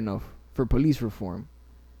wasn't good enough for police reform.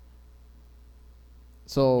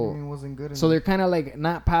 So It wasn't good they're kind of like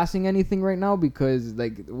not passing anything right now because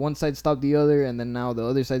like one side stopped the other, and then now the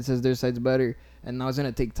other side says their side's better, and now it's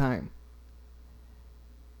gonna take time.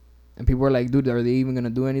 And people are like, dude, are they even gonna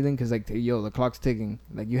do anything? Because like, yo, the clock's ticking.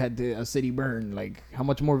 Like you had a city burn. Like how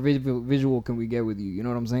much more visual can we get with you? You know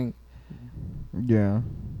what I'm saying? Yeah.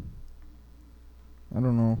 I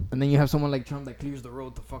don't know. And then you have someone like Trump that clears the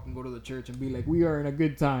road to fucking go to the church and be like, we are in a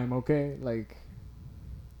good time, okay? Like,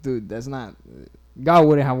 dude, that's not. God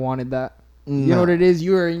wouldn't have wanted that. You know what it is?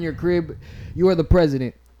 You are in your crib. You are the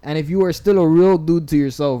president. And if you are still a real dude to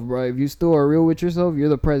yourself, bro, if you still are real with yourself, you're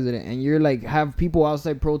the president, and you're like have people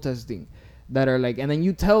outside protesting that are like, and then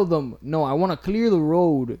you tell them, no, I want to clear the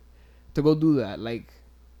road to go do that. Like,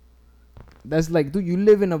 that's like, dude, you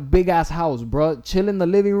live in a big ass house, bro. Chill in the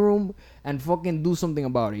living room and fucking do something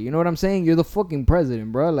about it. You know what I'm saying? You're the fucking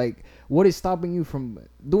president, bro. Like, what is stopping you from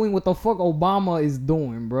doing what the fuck Obama is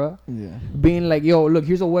doing, bro? Yeah. Being like, yo, look,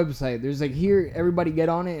 here's a website. There's like, here, everybody get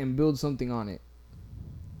on it and build something on it.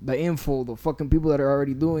 The info, the fucking people that are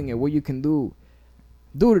already doing it, what you can do.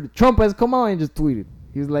 Dude, Trump has come out and just tweeted.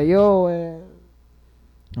 He's like, yo,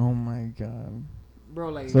 Oh my god. bro,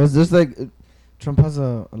 like, So it's just like Trump has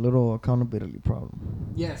a little accountability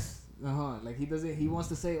problem. yes, like he wants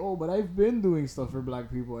to say, oh, but I've been doing stuff for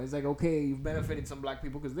black people. It's like, okay, you've benefited some black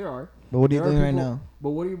people because there are. But what are you There are doing right people- now? But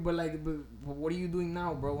what are you doing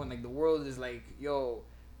now, bro? When like the world is like, yo,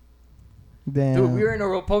 Damn. dude, we're in a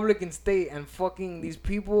Republican state and fucking these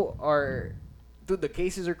people are, dude, the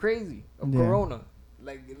cases are crazy of Yeah. Corona.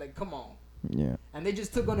 Like, come on. Yeah. And they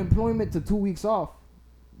just took unemployment to 2 weeks off.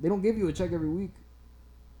 They don't give you a check every week.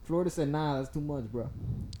 Florida said, nah, that's too much, bro.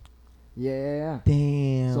 Yeah.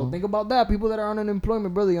 Damn. So think about that. People that are on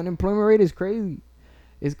unemployment, bro, the unemployment rate is crazy.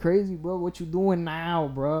 It's crazy, bro. What you doing now,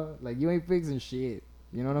 bro? Like, you ain't fixing shit.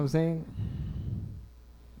 You know what I'm saying?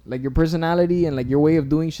 Like, your personality and, like, your way of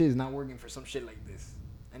doing shit is not working for some shit like this.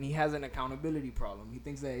 And he has an accountability problem. He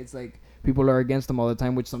thinks that it's like people are against him all the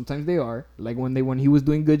time, which sometimes they are. Like, when he was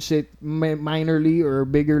doing good shit minorly or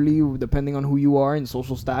biggerly, depending on who you are and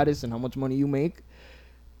social status and how much money you make,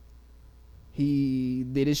 he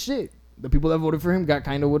did his shit. The people that voted for him got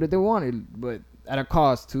kind of what they wanted, but at a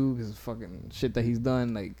cost too, because fucking shit that he's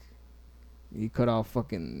done. Like, he cut off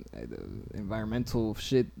fucking the environmental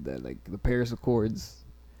shit, that like the Paris Accords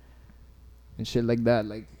and shit like that.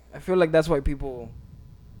 Like, I feel like that's why people.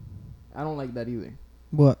 I don't like that either.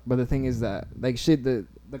 What? But the thing is that, like, shit, the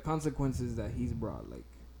consequences that he's brought, like,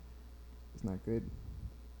 it's not good.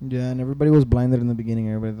 Yeah, and everybody was blinded in the beginning.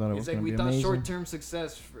 Everybody thought it was It's like gonna we be thought amazing. short-term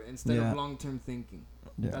success instead Yeah. of long-term thinking.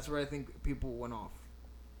 Yeah. That's where I think people went off.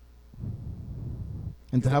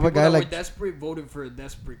 And to The have a people guy that like were desperate voted for a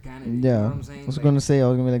desperate candidate. You yeah, know what I'm saying? I was Like, gonna say I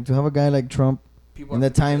was gonna be like to have a guy like Trump people in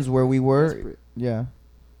have the to be times where we were. desperate. Yeah,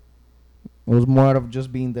 it was more out of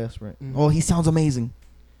just being desperate. Mhm. Oh, he sounds amazing.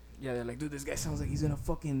 Yeah, they're like, dude, this guy sounds like he's gonna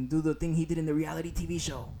fucking do the thing he did in the reality TV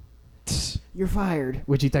show. You're fired.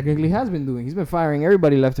 Which he technically has been doing. He's been firing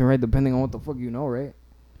everybody left and right, depending on what the fuck you know, right?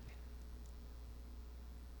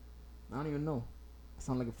 I don't even know. I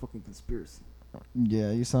sound like a fucking conspiracy.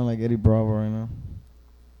 Yeah, you sound like Eddie Bravo right now.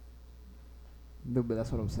 Dude, but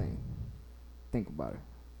that's what I'm saying. Think about it.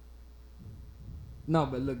 No,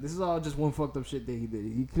 but look, this is all just one fucked up shit that he did.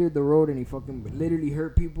 He cleared the road and he fucking literally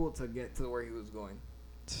hurt people to get to where he was going.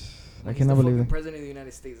 I He's cannot the believe fucking it. president of the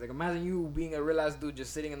United States. Like, imagine you being a real ass dude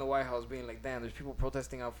just sitting in the White House being like, damn, there's people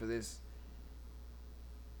protesting out for this.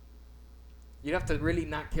 You'd have to really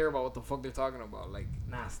not care about what the fuck they're talking about. Like,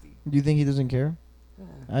 nasty. Do you think he doesn't care? Yeah.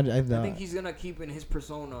 I I think he's gonna keep in his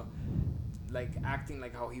persona, like, acting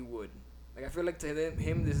like how he would. Like, I feel like to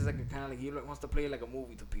him this is like a kind of like, he wants to play like a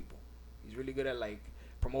movie to people. He's really good at, like,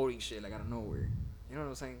 promoting shit, like, out of nowhere. You know what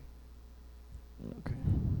I'm saying? Okay.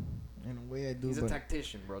 In a way, I do. He's a but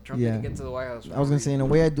tactician, bro. Trump Yeah. didn't get to the White House. for I was no gonna say in a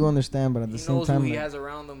reason. way I do understand, but at the He same knows time, who he like, has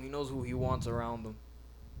around him. He knows who he wants around him.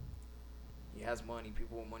 He has money.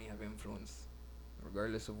 People with money have influence,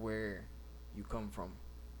 regardless of where you come from.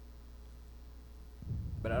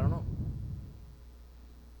 But I don't know.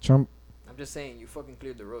 Trump. I'm just saying, you fucking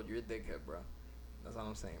cleared the road. You're a dickhead, bro. That's all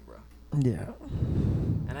I'm saying, bro. Yeah.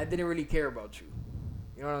 And I didn't really care about you.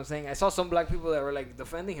 You know what I'm saying? I saw some black people that were like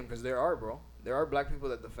defending him, because there are, bro. There are black people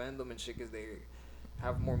that defend them and shit because they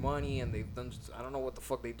have more money and they've done. I don't know what the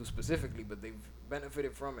fuck they do specifically, but they've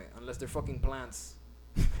benefited from it. Unless they're fucking plants.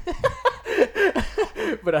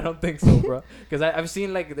 But I don't think so, bro. Because I've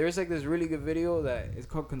seen, like, there's like this really good video that is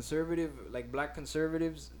called conservative, like, black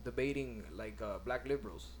conservatives debating, like, black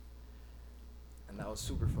liberals. And that was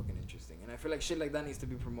super fucking interesting. And I feel like shit like that needs to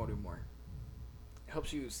be promoted more. It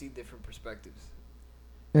helps you see different perspectives.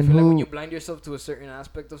 And I feel like when who? you blind yourself to a certain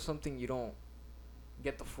aspect of something, you don't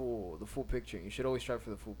get the full picture. You should always strive for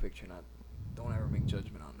the full picture. Don't ever make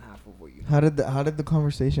judgment on half of what you. How did the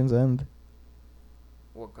conversations end?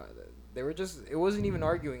 What kind? They were just. It wasn't even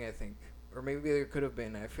arguing. I think, or maybe there could have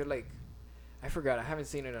been. I feel like. I forgot. I haven't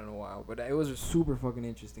seen it in a while, but it was super fucking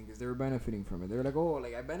interesting because they were benefiting from it. They were like, "Oh,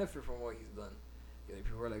 like, I benefit from what he's done." The other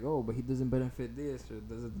people were like, "Oh, but he doesn't benefit this or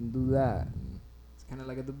doesn't do that." And it's kind of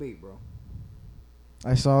like a debate, bro.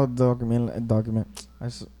 I saw a document.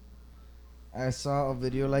 I saw a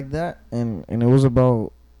video like that, and it was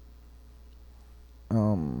about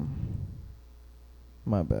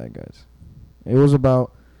My bad, guys. It was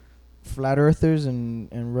about flat earthers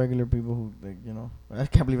and regular people who, like, you know. I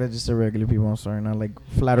can't believe I just said regular people. I'm sorry. Not like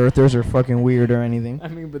flat earthers are fucking weird or anything. I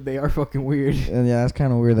mean, but they are fucking weird. And yeah, it's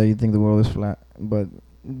kind of weird that you think the world is flat. But,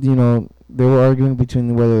 you know, they were arguing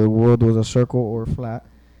between whether the world was a circle or flat.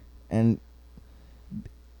 And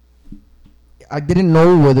I didn't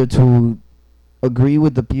know whether to agree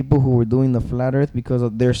with the people who were doing the flat earth because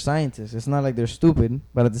they're scientists. It's not like they're stupid,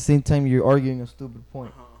 but at the same time, you're arguing a stupid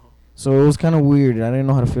point. So it was kind of weird. I didn't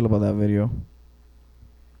know how to feel about that video.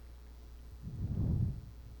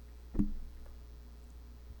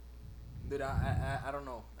 Dude, I don't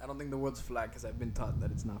know. I don't think the world's flat because I've been taught that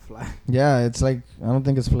it's not flat. Yeah, it's like, I don't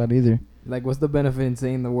think it's flat either. Like, what's the benefit in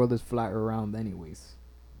saying the world is flat or round anyways?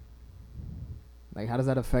 Like, how does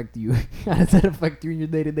that affect you? How does that affect you in your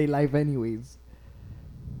day-to-day life anyways?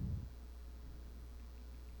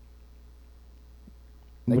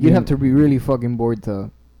 Like, you'd have to be really fucking bored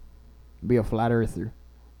to be a flat earther.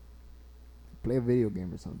 Play a video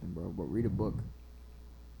game or something, bro. But read a book.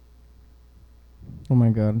 Oh my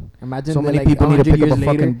god. Imagine so many like people need to pick up a later,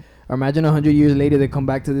 fucking... Or imagine 100 years later they come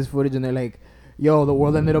back to this footage and they're like, yo, the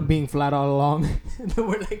world ended up being flat all along. And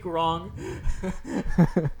we're like, wrong.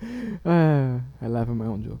 I laugh at my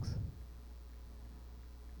own jokes.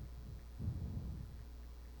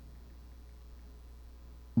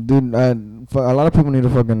 Dude, a lot of people need to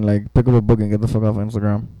fucking, like, pick up a book and get the fuck off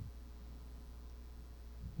Instagram.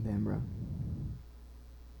 Damn, bro.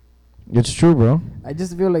 It's true, bro. I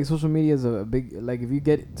just feel like social media is a big, like, if you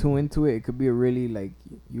get too into it, it could be a really, like,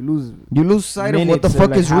 you lose sight of what the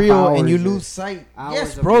fuck is real, and you lose sight.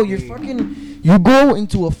 Yes, bro, you're fucking... You go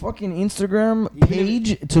into a fucking Instagram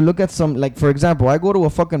page to look at some... Like, for example, I go to a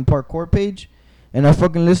fucking parkour page, and I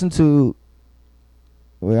fucking listen to...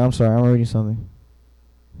 Wait, I'm sorry, I'm reading something.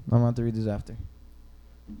 I'm going to have to read this after.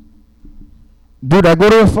 Dude, I go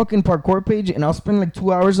to a fucking parkour page and I'll spend like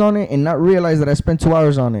 2 hours on it and not realize that I spent 2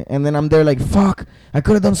 hours on it. And then I'm there like, fuck, I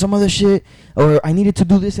could have done some other shit. Or I needed to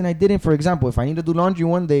do this and I didn't. For example, if I need to do laundry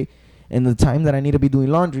one day and the time that I need to be doing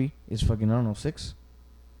laundry is fucking, I don't know, 6.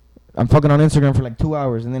 I'm fucking on Instagram for like 2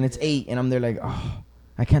 hours and then it's 8 and I'm there like, oh,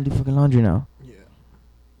 I can't do fucking laundry now. Yeah.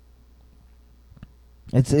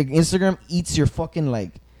 It's like Instagram eats your fucking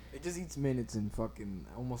like... It just eats minutes and fucking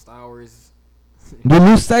almost hours. You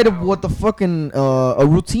lose sight of what the fucking a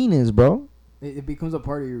routine is, bro. It becomes a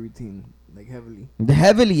part of your routine, like heavily.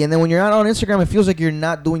 Heavily, and then when you're not on Instagram, it feels like you're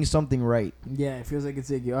not doing something right. Yeah, it feels like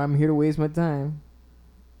it's like, yo, I'm here to waste my time.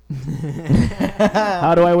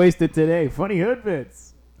 How do I waste it today? Funny hood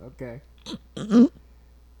bits. Okay.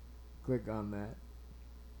 Click on that.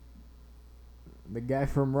 The guy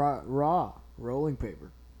from Raw, rolling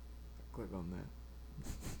paper. Click on that.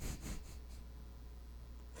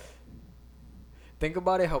 Think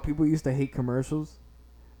about it, how people used to hate commercials,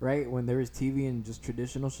 right? When there was TV and just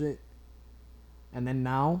traditional shit. And then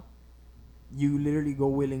now, you literally go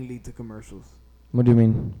willingly to commercials. What do you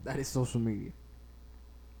mean? That is social media.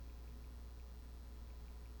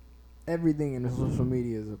 Everything in social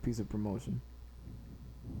media is a piece of promotion.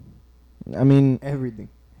 I mean... Everything.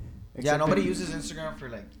 Yeah, nobody uses Instagram for,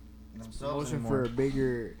 like, themselves anymore.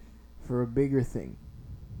 For a bigger thing.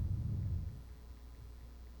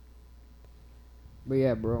 But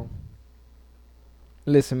yeah, bro.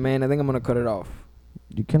 Listen, man, I think I'm gonna cut it off.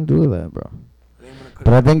 You can do that, bro.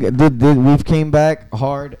 But I think we've came back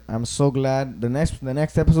hard. I'm so glad. The next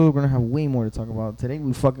episode we're gonna have way more to talk about. Today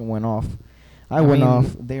we fucking went off. I went off.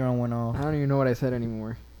 Dayron went off. I don't even know what I said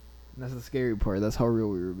anymore. That's the scary part. That's how real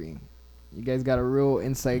we were being. You guys got a real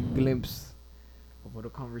inside glimpse of what a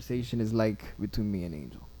conversation is like between me and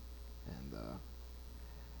Angel. And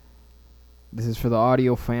this is for the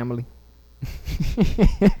audio family.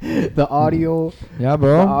 The audio. Yeah,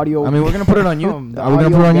 bro. The audio. I mean, we're gonna put it on YouTube. Are we gonna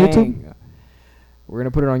put it on YouTube? We're gonna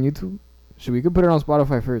put it on YouTube. We could put it on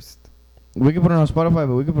Spotify first. We could put it on Spotify,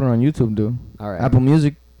 but we could put it on YouTube, dude. All right. Apple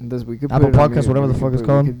Music. We could Apple Podcasts, whatever the fuck it's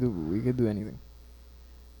called. We could do anything.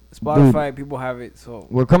 Spotify, dude, people have it. So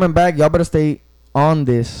we're coming back. Y'all better stay on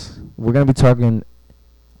this. We're gonna be talking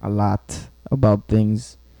a lot about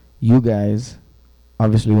things you guys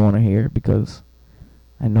obviously want to hear because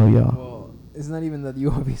I know y'all. Well, it's not even that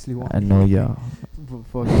you obviously want. I know y'all.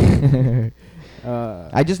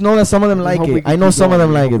 I just know that some of them like it. I know some of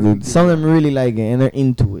them like it, dude. Some of them really like it and they're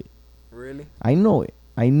into it. Really? I know it.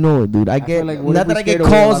 I know it, dude. I get like, not that I get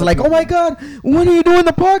calls like, "Oh my god, when are you doing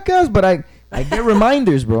the podcast?" But I get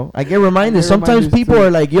reminders, bro. I get reminders. Sometimes people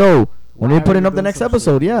are like, "Yo, when are you putting up the next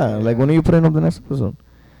episode?" Yeah, like when are you putting up the next episode?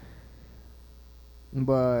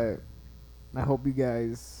 But I hope you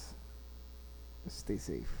guys stay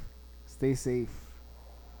safe. Stay safe.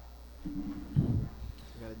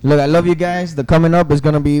 Look, I love you guys. The coming up is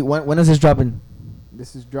gonna be when is this dropping?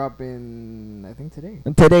 This is dropping, I think today.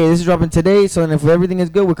 Today. This is dropping today. So if everything is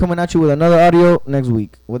good, we're coming at you with another audio next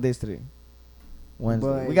week. What day is today? Wednesday.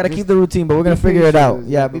 But We gotta just keep the routine, but we're gonna be figure it patient out. with us,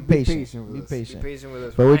 Yeah, but be be patient. patient with Be us. patient. Be patient with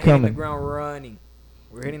us. But We're we're not hitting coming. the ground running.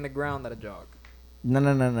 We're hitting the ground at a jog.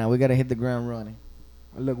 No. We gotta hit the ground running.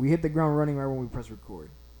 Look, we hit the ground running right when we press record.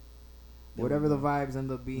 There Whatever we the go. vibes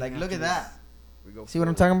end up being. Like, look at afterwards, that. We go See what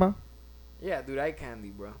I'm forward. talking about? Yeah, dude, eye candy,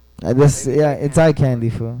 bro. This, Maybe yeah, eye it's candy. eye candy,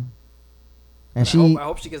 fool. And I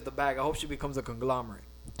hope she gets the bag. I hope she becomes a conglomerate.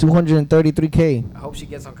 233K. I hope she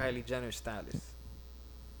gets on Kylie Jenner's status.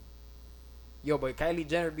 Yo, but Kylie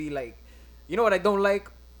Jenner be like, you know what I don't like?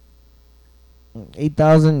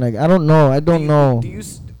 8,000. Like, I don't know. I don't know. Do you?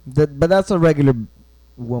 But that's a regular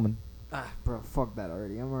woman. Bro, fuck that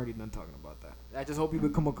already. I'm already done talking about that. I just hope you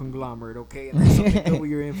become a conglomerate, okay? And do something good with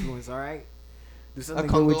your influence, all right? Do something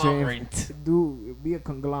good with your influence. Be a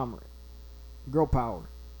conglomerate. Girl power,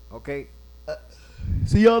 okay?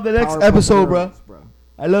 See y'all the next Powerpuff episode, Girls, bro.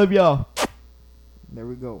 I love y'all. There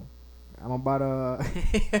we go. I'm about to...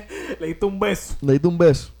 Le hice un beso. Le hice un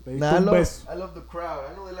beso. Le hice Nah, un beso. I love the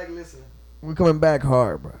crowd. I know they like listening. We're coming back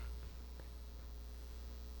hard, bro.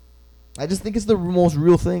 I just think it's the most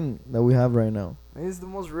real thing that we have right now. It's the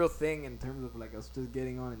most real thing in terms of like us just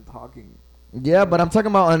getting on and talking. Yeah, but I'm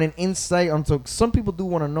talking about on an insight onto some people do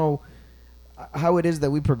want to know how it is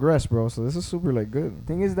that we progress, bro. So this is super like good.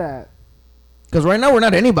 Thing is that Because right now we're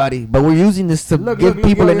not anybody, but we're using this to give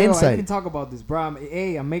people an I insight. can talk about this, bro.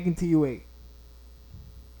 I'm making TUA.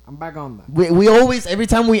 I'm back on that. We always every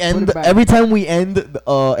time we end it back.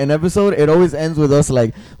 an episode, it always ends with us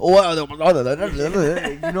like, oh, you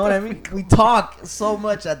know what I mean? We talk so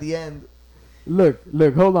much at the end. Look,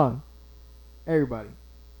 hold on, everybody.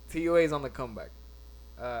 TUA's on the comeback.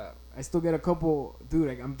 I still get a couple,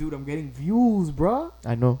 dude. I'm getting views, bro.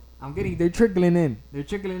 I know. They're trickling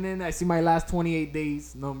in. I see my last 28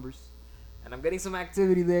 days numbers, and I'm getting some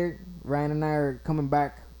activity there. Ryan and I are coming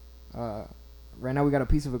back. Right now we got a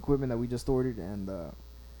piece of equipment that we just ordered and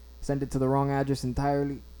sent it to the wrong address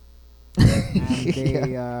entirely.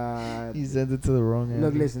 And they, He sent it to the wrong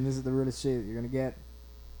look, end. listen, this is the realest shit you're gonna get.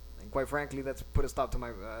 And quite frankly, that's put a stop to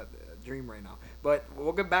my dream right now. But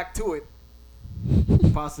we'll get back to it.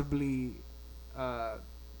 Possibly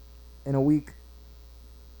in a week.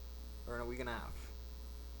 Or in a week and a half.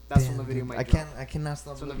 That's when the video might drop. I cannot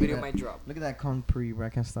stop. That's when the video might drop. Look at that Capri, bro. I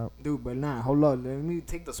can't stop. Dude, but nah, hold on. Let me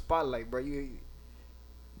take the spotlight, bro.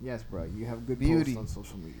 Yes, bro. You have good Beauty. posts on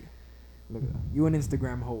social media. Look at that. You an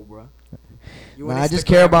Instagram hoe, bro. I just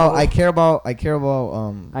care about. I care about.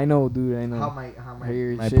 I know, dude. I know. How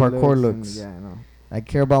your my shit parkour and- looks. Yeah, I know. I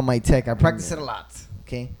care about my tech. I practice it a lot.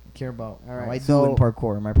 Okay. I care about All how right, I do so- in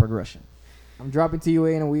parkour, my progression. I'm dropping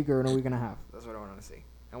TUA in a week or in a week and a half. That's what I wanted to say.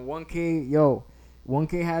 And 1K,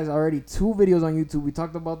 1K has already 2 videos on YouTube. We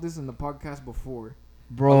talked about this in the podcast before.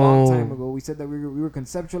 Bro. A long time ago, we said that we were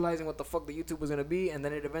conceptualizing what the fuck the YouTube was gonna be, and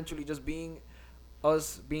then it eventually just being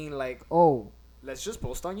us being like, Oh, let's just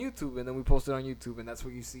post on YouTube, and then we posted on YouTube, and that's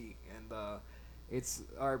what you see. And it's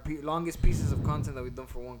our longest pieces of content that we've done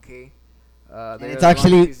for 1K. And They are it's the longest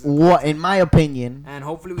actually pieces of what, content. in my opinion, And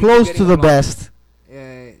hopefully we keep close getting to the longer. best.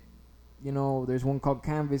 there's one called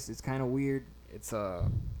Canvas. It's kind of weird. It's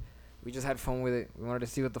we just had fun with it. We wanted to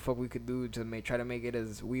see what the fuck we could do to try to make it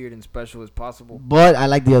as weird and special as possible. But I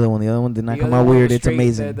like the other one. The other one did not The come other out one weird. was It's straight-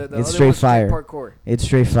 amazing. the It's other straight one's fire. Parkour. It's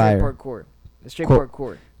straight Straight fire. parkour. It's straight Cool.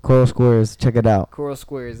 parkour. Coral Squares. Check it out. Coral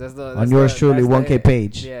Squares. That's the On yours truly, that's 1K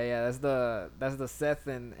page. Yeah. That's the Seth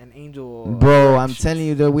and Angel. Bro, I'm reactions. telling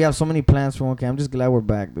you that we have so many plans for 1K. I'm just glad we're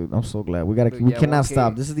back, dude. I'm so glad. We Dude, cannot 1K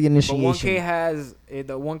stop. This is the But initiation. 1K has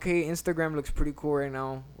the 1K Instagram looks pretty cool right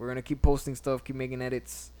now. We're gonna keep posting stuff, keep making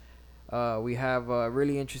edits. We have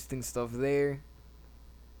really interesting stuff there.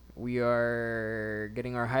 We are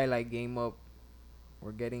getting our highlight game up.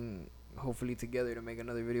 We're getting hopefully together to make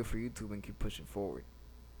another video for YouTube and keep pushing forward.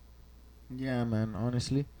 Yeah, man.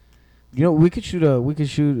 Honestly, we could shoot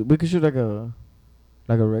like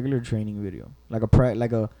a regular training video, like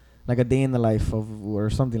a day in the life of or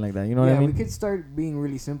something like that. You know what I mean? we could start being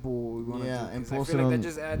really simple. We wanna Yeah, do, and 'cause I post feel it like on- that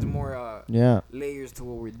just adds more Yeah. layers to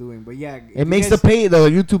what we're doing. But yeah, if It you makes guys- the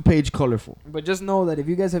YouTube page colorful. But just know that if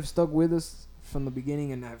you guys have stuck with us from the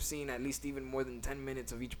beginning and have seen at least even more than 10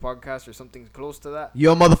 minutes of each podcast or something close to that,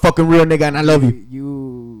 You're a motherfucking real nigga, and I love you.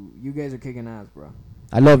 You guys are kicking ass, bro.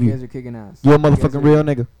 I love You guys you. are kicking ass. You're a You guys motherfucking are- real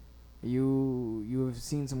nigga. You have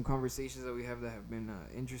seen some conversations that we have that have been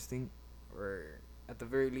interesting, or at the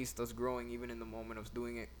very least, us growing even in the moment of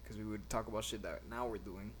doing it, because we would talk about shit that now we're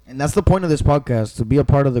doing. And that's the point of this podcast, to be a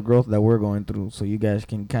part of the growth that we're going through, so you guys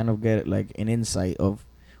can kind of get like an insight of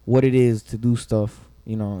what it is to do stuff,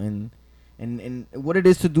 you know, and what it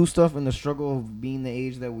is to do stuff in the struggle of being the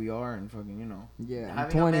age that we are, and fucking, you know. Yeah, I'm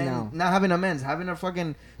having 20 amends, now. not having amends, having a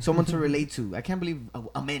fucking someone to relate to. I can't believe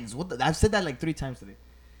amends. I've said that like 3 times today.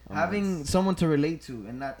 Having someone to relate to,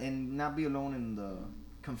 and not be alone in the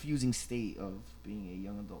confusing state of being a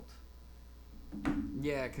young adult.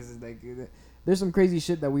 Yeah, because like There's some crazy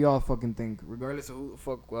shit that we all fucking think. regardless of who the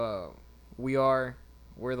fuck we are,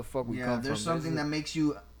 where the fuck we come from. There's something that makes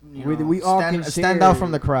you, We all can stand share out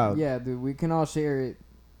from the crowd. Yeah, dude, we can all share it,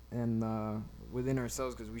 and within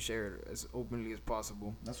ourselves, because we share it as openly as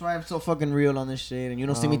possible. That's why I'm so fucking real on this shit, and you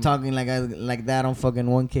don't see me Um, talking like that on fucking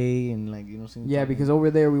 1K, and like you don't see me. yeah, talking. because over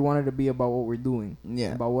there we wanted to be about what we're doing,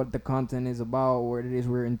 yeah, about what the content is about, what it is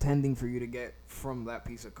we're intending for you to get. From that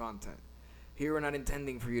piece of content. Here, we're not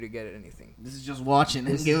intending for you to get anything. this is just watching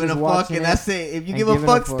This and is giving a just fuck, watching and it that's it. If you and give a giving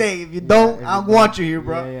fuck, stay. If you Yeah, don't, if I'll you want don't- you here,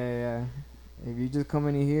 bro. Yeah. If you just come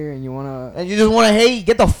in here and you wanna, And you just want to hate,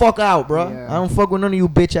 get the fuck out, bro. Yeah. I don't fuck with none of you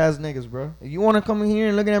bitch ass niggas, bro. If you want to come in here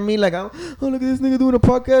and looking at me like, oh, look at this nigga doing a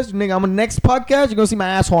podcast, nigga, I'm a next podcast. You're gonna see my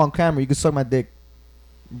asshole on camera. You can suck my dick.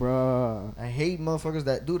 bruh. I hate motherfuckers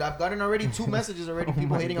that, dude. I've gotten already 2 messages already. Oh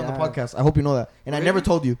People my hating on the God. podcast. I hope you know that, and I Really? never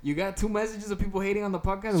told you. You got 2 messages of people hating on the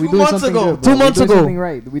podcast? 2 We doing months something ago. good, bro. 2 months We're doing ago. something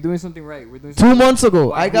right. We're doing something right. We're doing 2 something months ago,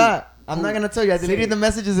 Why, I who? got. I'm Who? not gonna tell you. I Say deleted it. the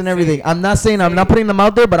messages and Say everything. it. I'm not saying. I'm Say not it. putting them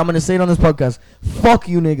out there, but I'm gonna say it on this podcast. Fuck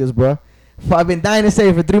you niggas, bro. I've been dying to say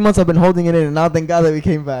it for 3 months. I've been holding it in, and now thank God that we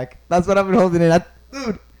came back. That's what I've been holding in.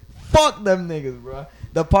 Dude, fuck them niggas, bro.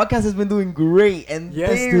 The podcast has been doing great, and Yes,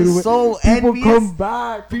 they're dude. so People envious. come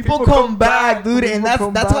back. People come back, dude, and People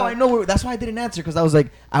come that's how back. I know. That's why I didn't answer, because I was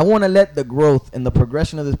like, I want to let the growth and the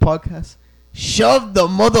progression of this podcast shove the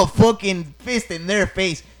motherfucking fist in their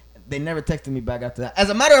face. They never texted me back after that. As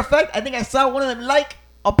a matter of fact, I think I saw one of them like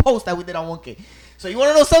a post that we did on 1K. So you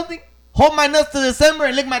want to know something? Hold my nuts to December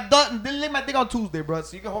and lick my dick on Tuesday, bro.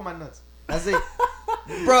 So you can hold my nuts. That's it,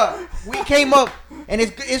 bro. We came up, and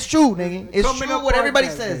it's true, nigga. It's Coming true up what everybody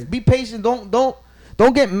podcast, says. babe. Be patient.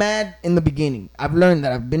 Don't get mad in the beginning. I've learned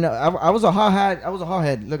that. I was a hothead. I was a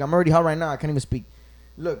hothead. Look, I'm already hot right now. I can't even speak.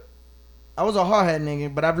 Look, I was a hothead,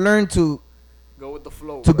 nigga. But I've learned to Go with the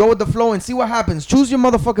flow. go bro. with the flow and see what happens. Choose your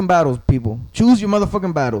motherfucking battles, people. Choose your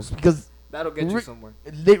motherfucking battles, because That'll get you Re- somewhere.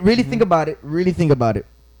 really think about it. Really think about it.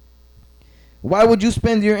 Why would you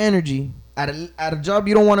spend your energy at a job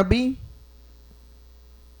you don't want to be?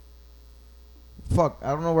 Fuck, I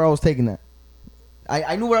don't know where I was taking that.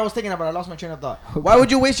 I knew where I was taking that, but I lost my train of thought. Why would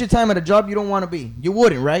you waste your time at a job you don't want to be? You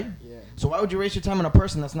wouldn't, right? Yeah. So why would you waste your time on a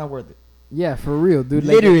person that's not worth it? Yeah, for real, dude.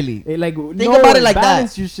 Literally. Think about it like that.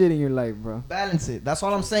 Balance your shit in your life, bro. Balance it. That's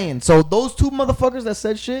all I'm saying. So those 2 motherfuckers that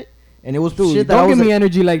said shit, and it was Dude, shit that I don't was give me like,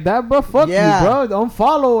 energy like that, bro. Fuck Yeah. you, bro. Don't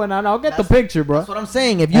follow, and I'll get the picture, bro. That's what I'm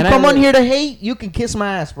saying. If you And come I- on here to hate, you can kiss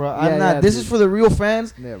my ass, bro. I'm Yeah, not. yeah, This dude. is for the real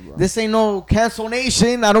fans. Yeah, bro. This ain't no cancel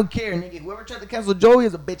nation. I don't care, nigga. Whoever tried to cancel Joey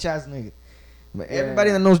is a bitch ass nigga. But Yeah.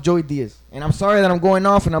 everybody that knows Joey Diaz. And I'm sorry that I'm going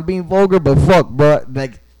off and I'm being vulgar, but fuck, bro.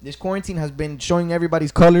 Like, this quarantine has been showing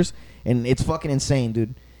everybody's colors, and it's fucking insane,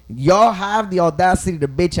 dude. Y'all have the audacity to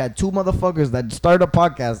bitch at 2 motherfuckers that started a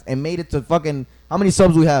podcast and made it to fucking, how many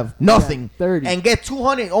subs we have? Nothing. 30. And get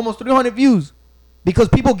 200, almost 300 views. Because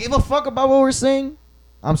people give a fuck about what we're saying.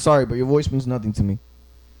 I'm sorry, but your voice means nothing to me.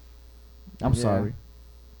 I'm Yeah. sorry.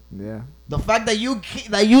 Yeah. The fact that you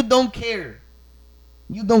don't care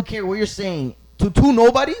what you're saying to 2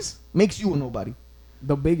 nobodies makes you a nobody.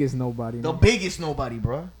 The biggest nobody. The man. biggest nobody,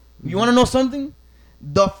 bro. You want to know something?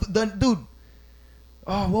 The dude.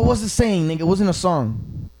 Oh, what was the saying, nigga? It wasn't a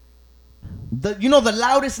song. The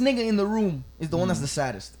loudest nigga in the room is the one that's the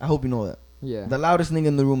saddest. I hope you know that. Yeah. The loudest nigga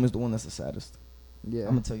in the room is the one that's the saddest. Yeah. I'm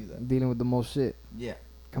gonna tell you that. Dealing with the most shit. Yeah.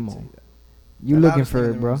 Come I'ma tell on. you that. You The looking loudest nigga for in it,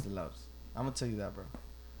 the room bro. is the loudest. I'm gonna tell you that, bro.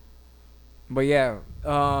 But yeah,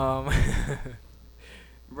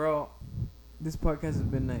 bro, this podcast has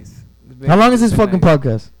been nice. How long is this it's been fucking nice.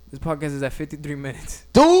 podcast? This podcast is at 53 minutes.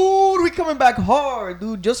 Dude, we coming back hard,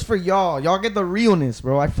 dude. Just for y'all. Y'all get the realness,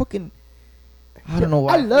 bro. I don't know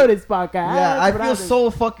why. I love this podcast. Yeah, I feel brother. so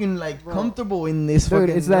fucking like Bro. comfortable in this Dude,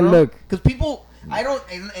 fucking. it's that look. Because people, I don't,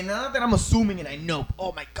 and not that I'm assuming and I know.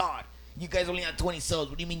 Oh my god, you guys only have 20 subs.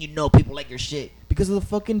 What do you mean you know people like your shit? Because of the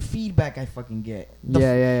fucking feedback I fucking get.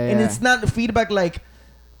 Yeah. And it's not the feedback like,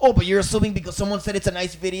 oh, but you're assuming because someone said it's a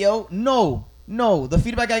nice video. No, the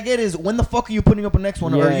feedback I get is when the fuck are you putting up a next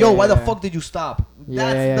one? Or Yeah, yo, yeah, why the yeah. fuck did you stop?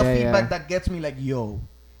 Yeah, That's the yeah, feedback yeah. that gets me like, yo,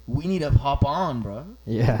 we need to hop on, bro.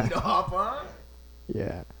 We Yeah. need to hop on.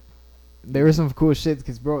 Yeah. There was some cool shit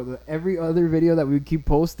because, bro, every other video that we keep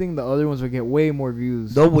posting, the other ones would get way more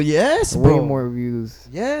views. No, well, yes, way bro. more views.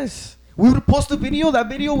 Yes. We would post a video, that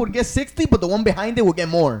video would get 60, but the one behind it would get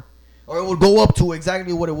more. Or it would go up to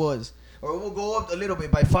exactly what it was. Or it will go up a little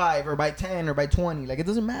bit by 5 or by 10 or by 20. Like, it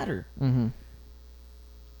doesn't matter. Mm-hmm.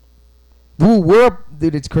 Dude, we're up.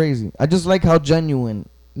 Dude, it's crazy. I just like how genuine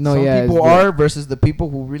No, some yeah, people it's are versus the people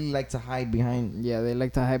who really like to hide behind. Yeah, they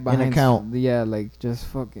like to hide behind account. Yeah, like just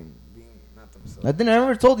fucking being not themselves. I think I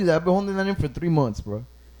never told you that. I've been holding that in for 3 months, bro.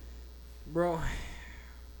 Bro,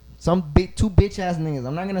 Some two bitch ass niggas.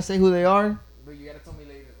 I'm not gonna say who they are. but you gotta tell me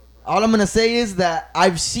later. All I'm gonna say is that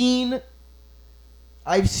I've seen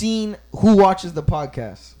who watches the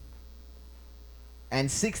podcast, and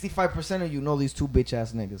 65% of you know these two bitch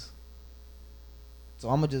ass niggas. So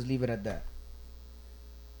I'm gonna just leave it at that.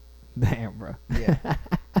 Damn, bro. Yeah.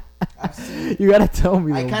 I've seen. You gotta tell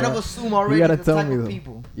me. Though, I kind bro. of assume already You gotta the tell type me of though.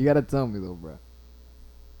 people. You gotta tell me though, bro.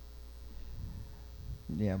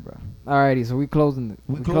 Yeah, bro. Alrighty, so we closing.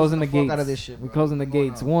 We closing the fuck gates. out of this shit, We bro. closing the What's going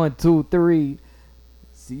gates. on? 1, 2, 3.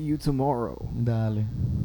 See you tomorrow. Dale.